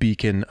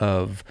 beacon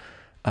of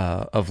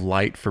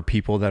light for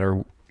people that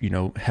are,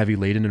 heavy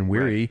laden and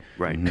weary.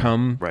 Right.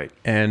 Come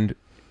and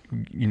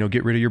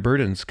get rid of your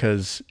burdens,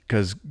 because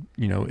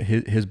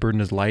his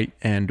burden is light,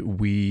 and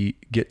we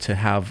get to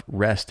have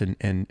rest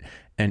and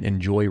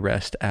enjoy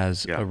rest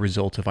as a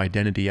result of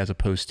identity, as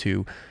opposed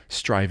to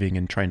striving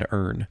and trying to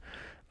earn.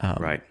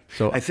 Right.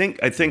 So I think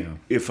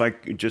if I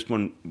just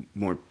one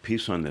more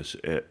piece on this,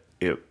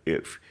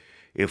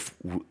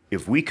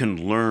 if we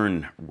can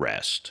learn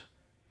rest,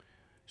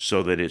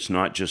 so that it's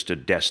not just a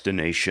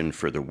destination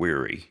for the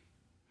weary,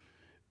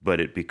 but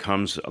it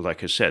becomes,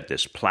 like I said,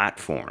 this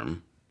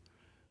platform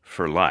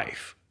for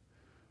life.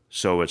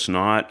 So it's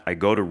not, I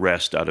go to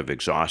rest out of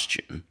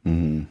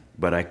exhaustion,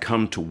 but I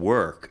come to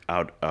work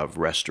out of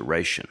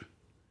restoration.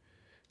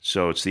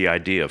 So it's the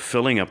idea of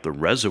filling up the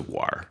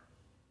reservoir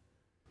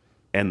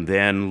and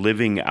then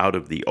living out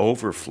of the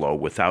overflow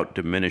without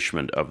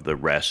diminishment of the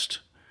rest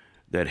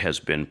that has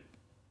been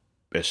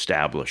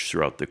established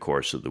throughout the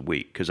course of the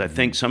week. Because I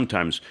think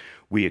sometimes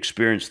we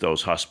experience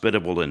those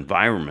hospitable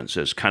environments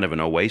as kind of an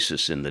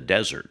oasis in the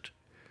desert.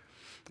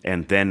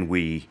 And then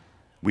we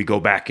go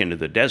back into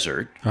the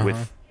desert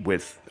with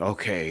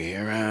okay,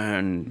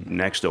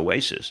 next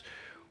oasis.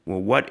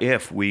 Well, what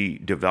if we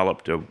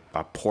developed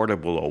a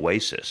portable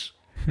oasis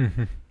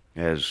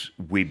as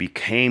we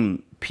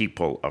became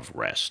people of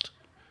rest?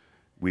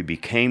 We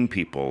became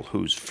people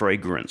whose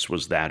fragrance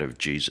was that of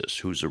Jesus,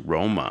 whose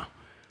aroma,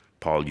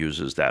 Paul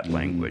uses that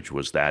language,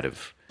 was that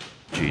of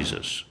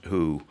Jesus,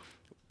 who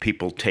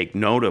people take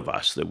note of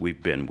us that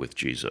we've been with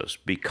Jesus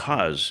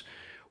because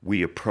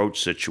we approach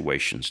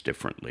situations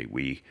differently.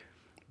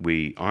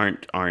 we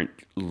aren't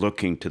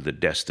looking to the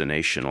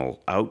destinational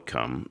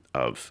outcome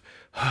of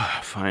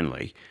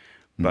finally,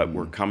 but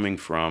we're coming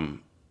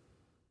from,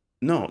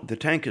 no, the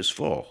tank is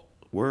full.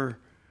 We're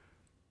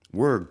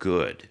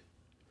good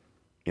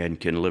and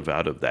can live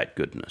out of that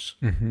goodness.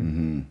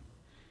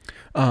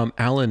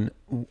 Alan,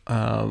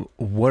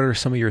 what are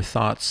some of your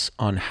thoughts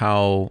on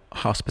how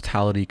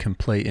hospitality can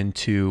play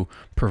into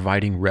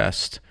providing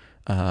rest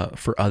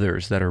for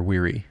others that are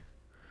weary?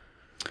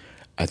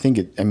 I think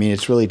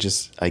it's really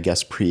just, I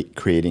guess,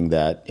 creating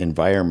that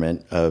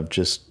environment of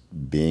just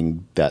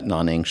being that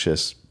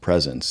non-anxious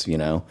presence, you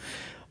know?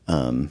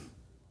 I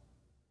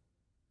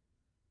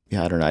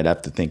don't know. I'd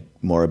have to think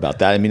more about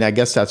that. I mean, I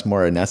guess that's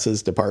more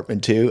Anessa's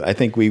department too. I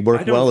think we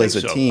work well as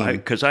a team.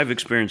 Because I've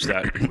experienced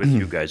that with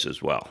you guys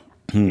as well.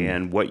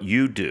 And what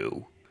you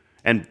do,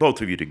 and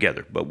both of you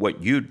together, but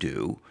what you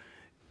do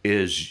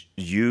is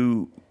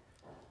you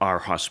are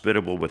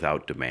hospitable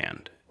without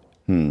demand.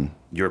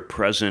 You're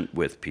present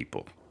with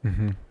people.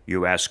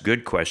 You ask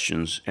good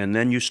questions, and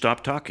then you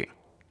stop talking.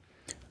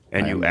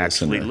 And you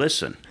actually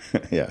listen.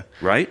 Yeah.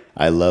 Right?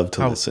 I love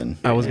to listen.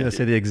 I was going to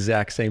say the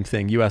exact same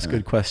thing. You ask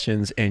good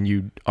questions and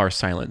you are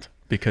silent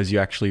because you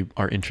actually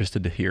are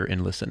interested to hear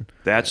and listen.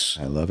 I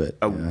love it.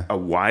 A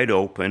wide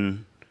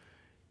open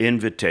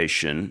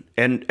invitation.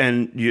 And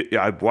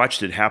I've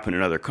watched it happen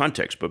in other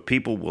contexts, but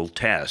people will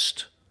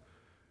test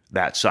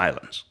that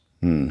silence.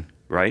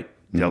 Right?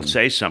 They'll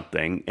say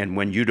something, and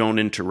when you don't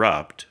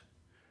interrupt,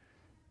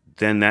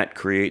 then that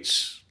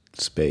creates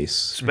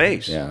space.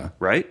 Yeah.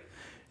 Right?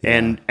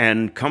 Yeah.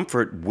 And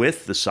comfort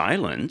with the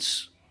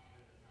silence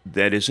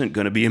that isn't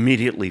going to be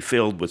immediately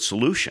filled with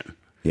solution.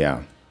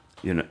 Yeah.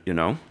 You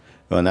know?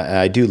 Well, and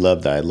I do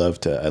love that. I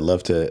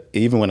love to,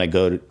 even when I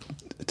go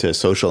to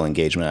social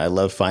engagement, I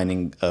love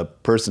finding a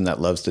person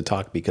that loves to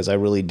talk, because I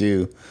really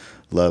do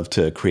love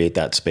to create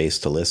that space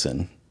to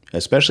listen,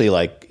 especially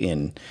like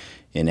in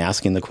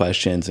asking the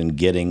questions and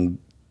getting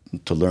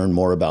to learn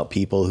more about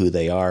people, who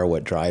they are,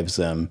 what drives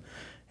them,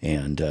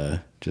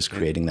 and just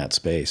creating that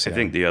space. I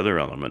think the other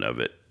element of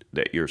it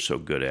that you're so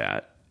good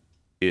at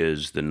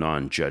is the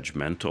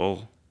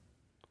non-judgmental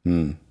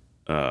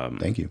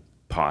Thank you.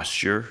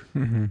 posture.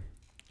 And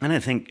I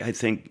think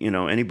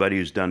anybody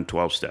who's done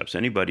 12 steps,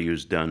 anybody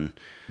who's done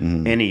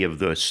any of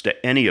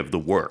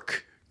the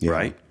work,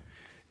 right?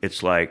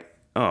 It's like,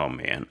 oh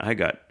man,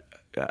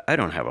 I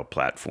don't have a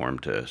platform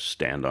to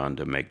stand on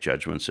to make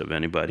judgments of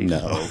anybody.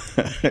 No.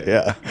 So,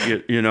 Yeah.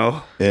 you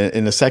know?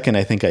 In a second,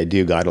 I think I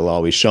do. God will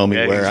always show me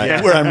where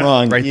I'm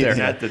wrong. Right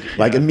there.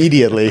 Like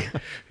immediately.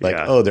 Like,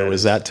 there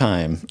was that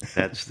time.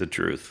 That's the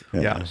truth.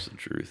 Yeah. That's the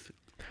truth.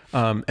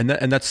 And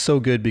that's so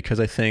good, because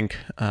I think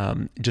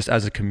just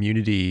as a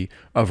community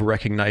of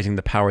recognizing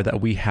the power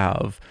that we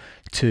have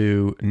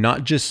to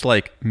not just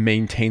like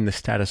maintain the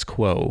status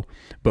quo,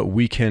 but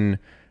we can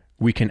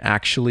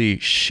actually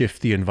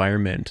shift the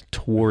environment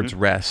towards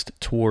rest,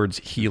 towards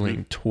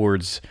healing,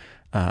 towards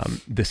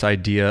this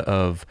idea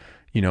of,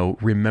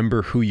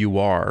 remember who you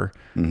are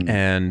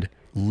and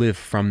live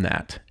from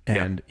that.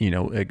 And,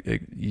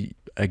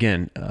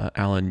 again,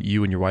 Alan,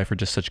 you and your wife are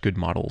just such good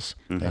models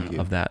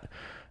of that.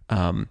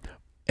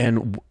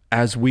 And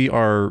as we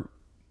are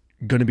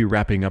going to be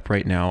wrapping up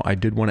right now, I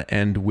did want to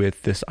end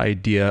with this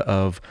idea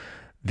of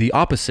the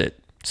opposite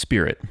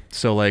spirit.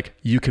 So like,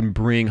 you can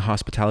bring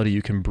hospitality,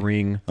 you can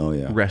bring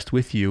rest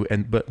with you.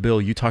 But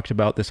Bill, you talked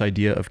about this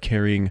idea of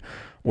carrying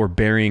or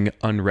bearing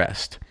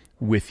unrest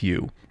with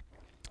you.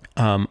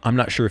 I'm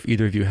not sure if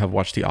either of you have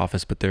watched The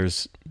Office, but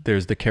there's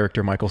the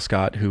character Michael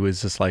Scott, who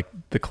is just like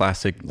the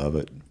classic, love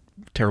it,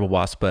 terrible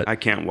boss, but I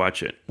can't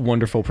watch it.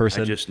 Wonderful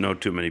person. I just know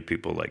too many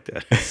people like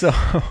that. So,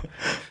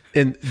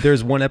 and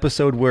there's one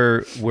episode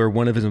where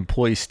one of his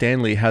employees,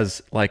 Stanley,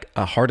 has like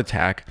a heart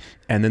attack,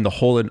 and then the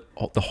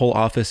whole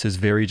office is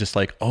very just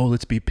like, oh,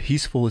 let's be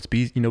peaceful, let's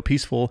be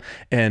peaceful.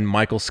 And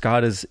Michael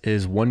Scott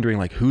is wondering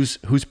like, who's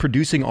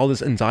producing all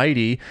this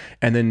anxiety,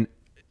 and then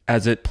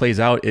as it plays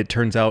out, it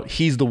turns out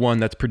he's the one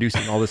that's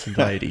producing all this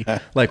anxiety.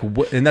 Like,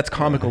 and that's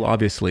comical,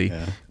 obviously,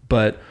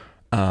 but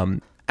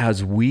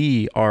as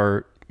we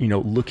are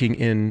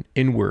looking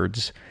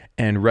inwards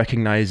and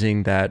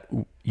recognizing that,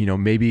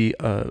 maybe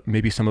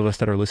some of us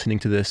that are listening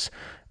to this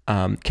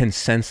can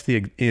sense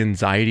the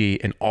anxiety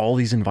in all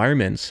these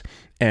environments.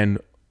 And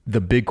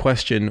the big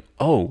question,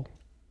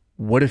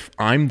 what if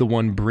I'm the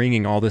one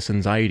bringing all this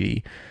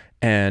anxiety?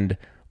 And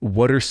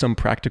what are some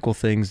practical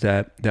things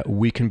that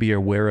we can be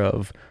aware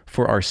of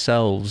for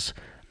ourselves?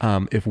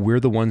 If we're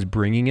the ones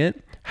bringing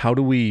it, how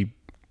do we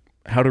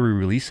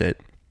release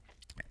it?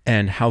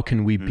 And how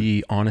can we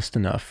be honest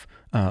enough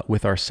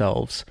with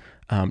ourselves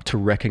to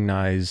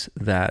recognize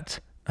that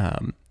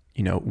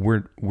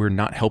we're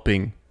not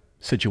helping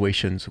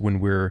situations when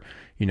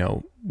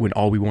when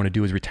all we want to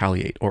do is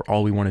retaliate, or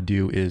all we want to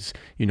do is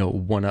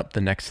one up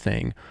the next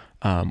thing,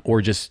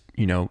 or just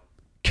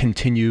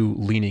continue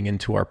leaning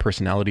into our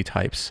personality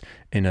types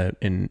in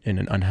an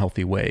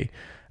unhealthy way.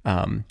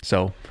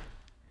 So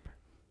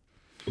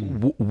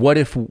what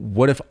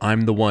if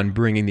I'm the one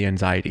bringing the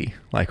anxiety?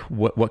 Like,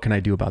 what can I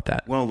do about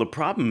that? Well, the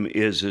problem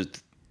is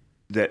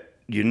that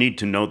you need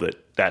to know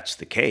that that's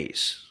the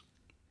case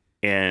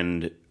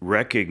and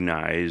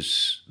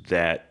recognize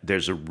that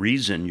there's a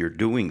reason you're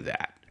doing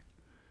that.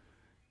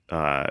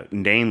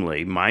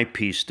 Namely, my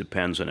peace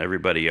depends on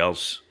everybody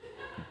else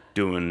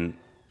doing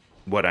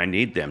what I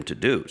need them to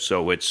do.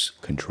 So it's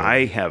control.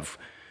 I have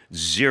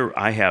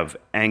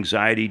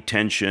anxiety,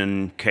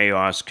 tension,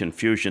 chaos,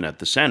 confusion at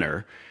the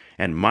center,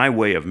 and my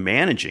way of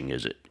managing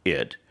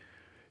it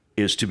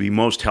is to be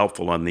most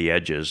helpful on the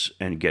edges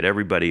and get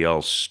everybody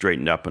else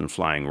straightened up and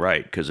flying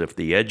right. Because if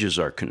the edges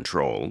are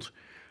controlled,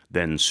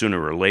 then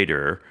sooner or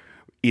later,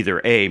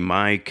 either A,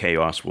 my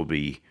chaos will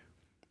be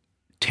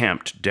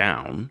tamped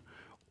down,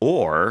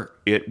 or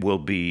it will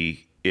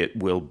be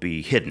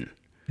hidden.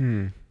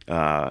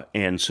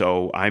 And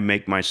so I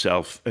make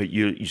myself,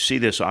 you see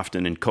this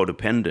often in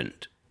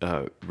codependent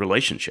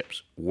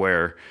relationships,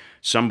 where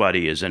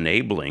somebody is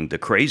enabling the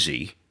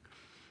crazy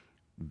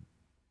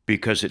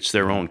because it's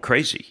their own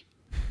crazy.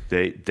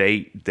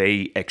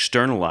 They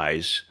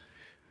externalize.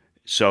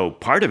 So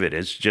part of it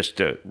is just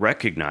to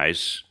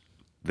recognize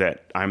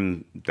that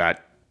I'm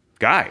that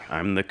guy.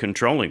 I'm the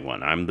controlling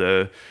one. I'm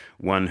the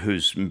one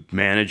who's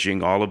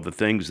managing all of the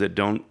things that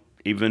don't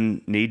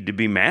even need to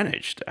be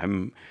managed.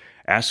 I'm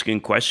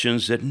asking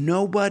questions that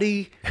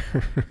nobody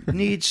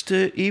needs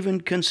to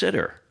even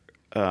consider,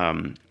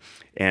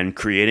 and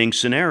creating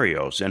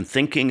scenarios and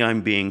thinking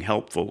I'm being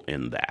helpful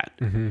in that.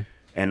 Mm-hmm.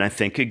 And I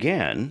think,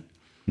 again,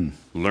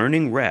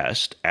 learning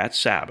rest at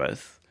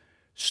Sabbath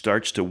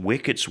starts to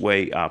wick its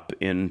way up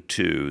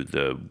into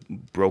the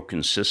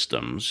broken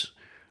systems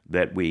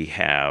that we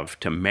have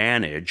to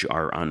manage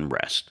our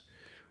unrest.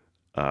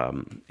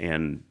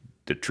 And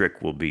the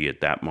trick will be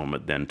at that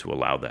moment then to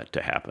allow that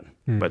to happen.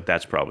 But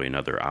that's probably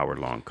another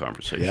hour-long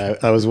conversation. Yeah,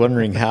 I was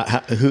wondering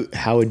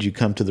how would you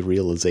come to the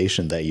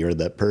realization that you're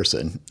that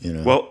person? You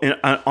know? Well,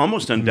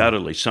 almost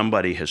undoubtedly,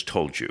 somebody has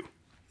told you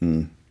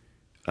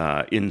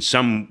in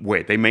some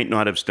way. They may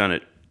not have done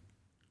it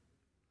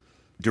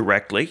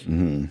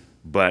directly,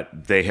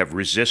 but they have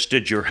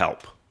resisted your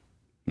help.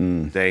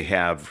 They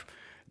have.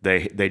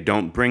 They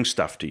don't bring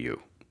stuff to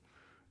you.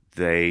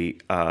 They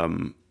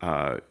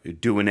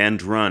do an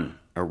end run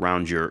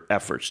around your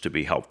efforts to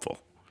be helpful.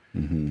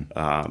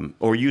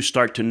 Or you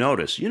start to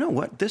notice, you know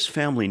what, this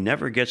family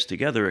never gets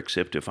together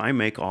except if I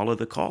make all of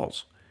the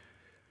calls.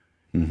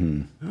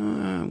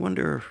 I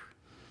wonder,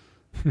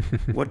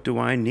 what do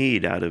I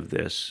need out of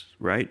this,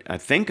 right? I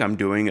think I'm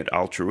doing it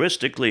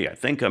altruistically. I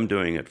think I'm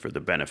doing it for the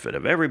benefit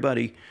of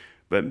everybody,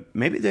 but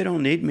maybe they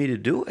don't need me to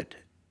do it.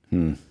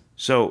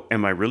 So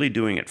am I really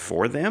doing it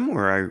for them,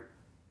 or am I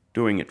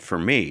doing it for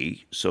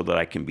me so that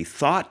I can be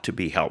thought to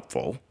be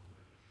helpful,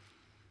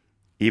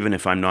 even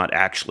if I'm not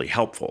actually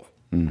helpful,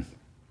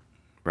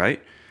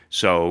 right?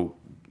 So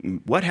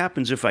what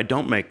happens if I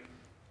don't make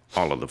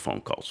all of the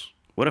phone calls?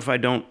 What if I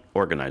don't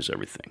organize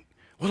everything?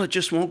 Well, it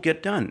just won't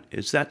get done.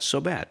 Is that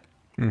so bad?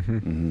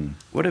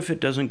 What if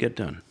it doesn't get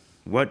done?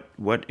 What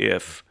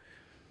if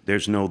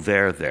there's no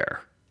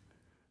there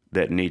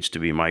that needs to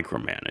be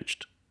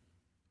micromanaged?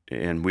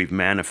 And we've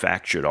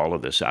manufactured all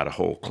of this out of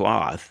whole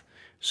cloth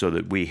so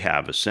that we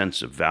have a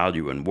sense of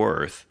value and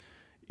worth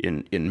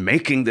in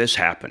making this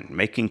happen,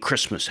 making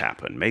Christmas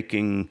happen,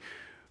 making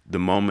the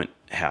moment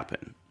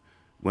happen,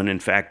 when in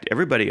fact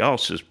everybody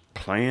else is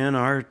playing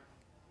our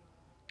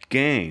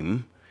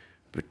game,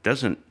 but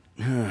doesn't,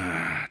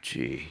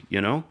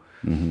 you know?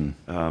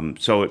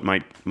 So it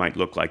might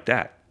look like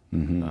that.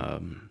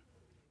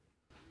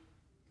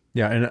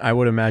 Yeah, and I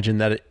would imagine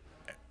that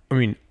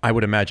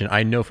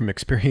I know from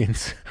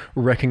experience,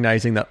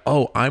 recognizing that,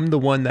 I'm the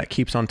one that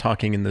keeps on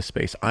talking in this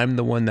space. I'm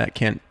the one that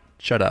can't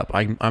shut up.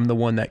 I'm the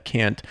one that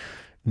can't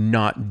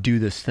not do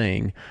this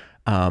thing.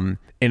 And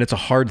it's a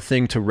hard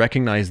thing to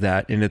recognize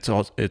that. And it's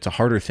a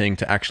harder thing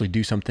to actually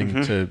do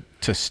something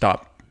to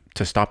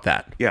stop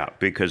that. Yeah,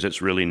 because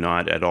it's really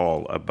not at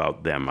all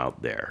about them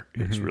out there.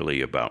 It's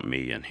really about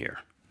me in here.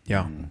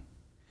 Yeah.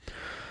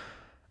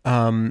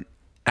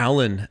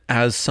 Alan,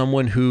 as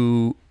someone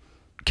who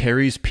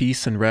carries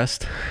peace and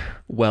rest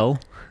well,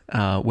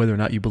 whether or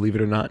not you believe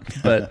it or not,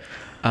 but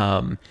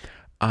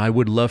I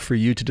would love for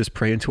you to just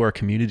pray into our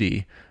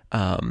community,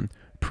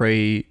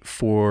 pray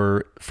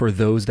for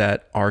those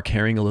that are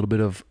carrying a little bit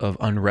of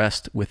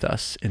unrest with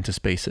us into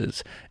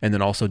spaces, and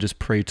then also just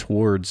pray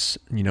towards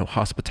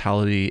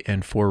hospitality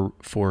and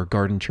for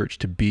Garden Church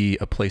to be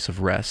a place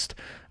of rest,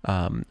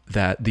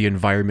 that the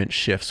environment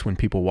shifts when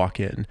people walk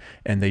in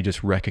and they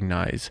just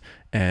recognize,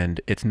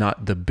 and it's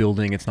not the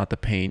building, it's not the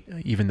paint,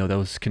 even though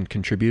those can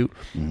contribute,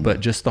 but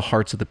just the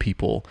hearts of the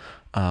people,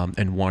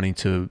 and wanting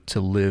to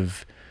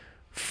live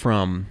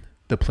from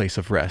the place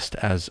of rest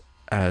as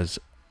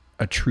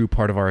a true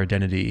part of our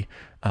identity,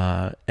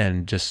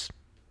 and just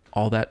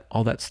all that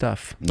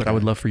stuff. But I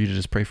would love for you to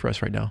just pray for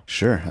us right now.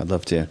 Sure, I'd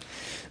love to.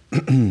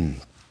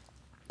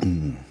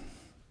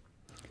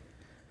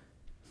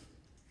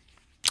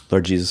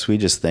 Lord Jesus, we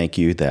just thank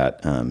you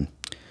that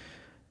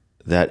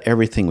that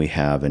everything we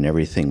have and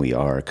everything we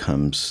are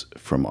comes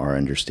from our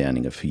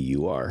understanding of who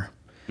you are.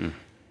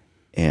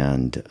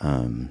 And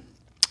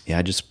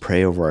I just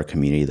pray over our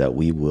community that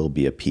we will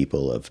be a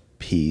people of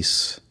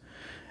peace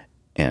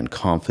and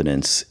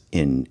confidence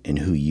in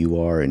who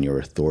you are and your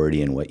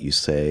authority and what you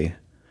say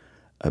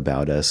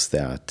about us,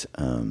 that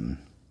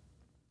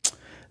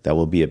that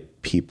will be a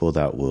people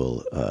that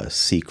will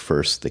seek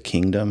first the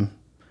kingdom,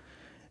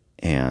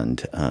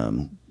 and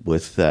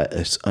with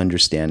that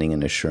understanding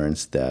and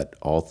assurance that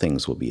all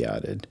things will be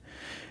added,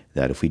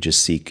 that if we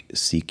just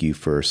seek you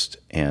first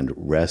and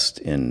rest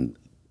in,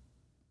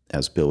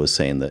 as Bill was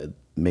saying, that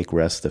make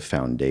rest the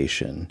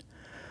foundation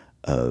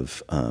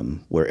of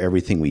where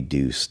everything we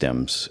do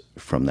stems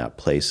from, that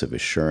place of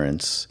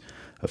assurance,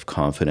 of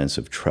confidence,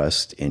 of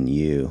trust in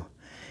you,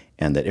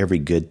 and that every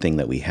good thing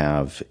that we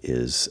have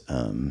is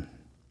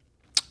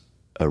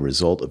a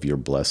result of your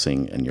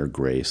blessing and your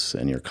grace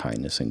and your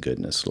kindness and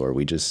goodness, Lord.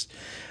 We just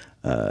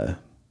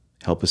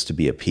help us to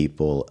be a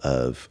people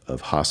of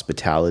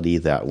hospitality,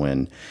 that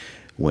when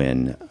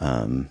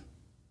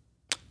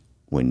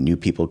new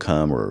people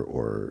come,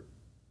 or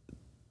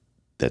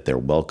that they're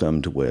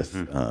welcomed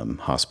with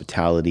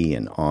hospitality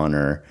and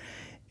honor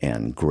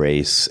and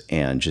grace,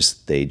 and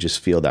they just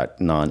feel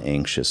that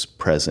non-anxious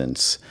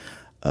presence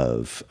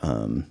of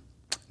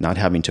not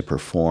having to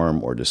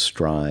perform or to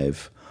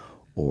strive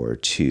or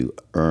to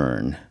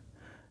earn,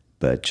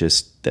 but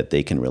just that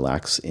they can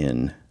relax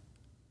in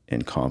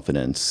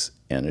confidence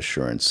and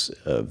assurance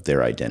of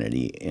their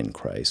identity in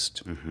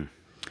Christ. Mm-hmm.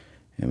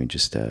 And we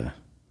just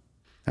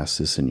ask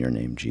this in your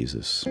name,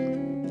 Jesus.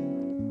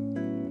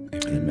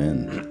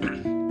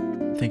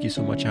 Amen. Thank you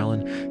so much,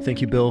 Alan.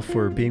 Thank you, Bill,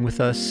 for being with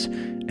us,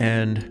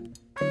 and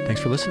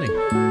thanks for listening.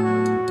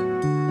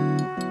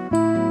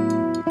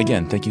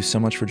 Again, thank you so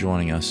much for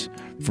joining us.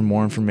 For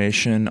more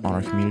information on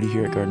our community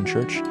here at Garden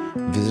Church,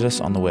 visit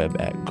us on the web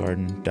at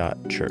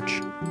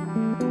garden.church.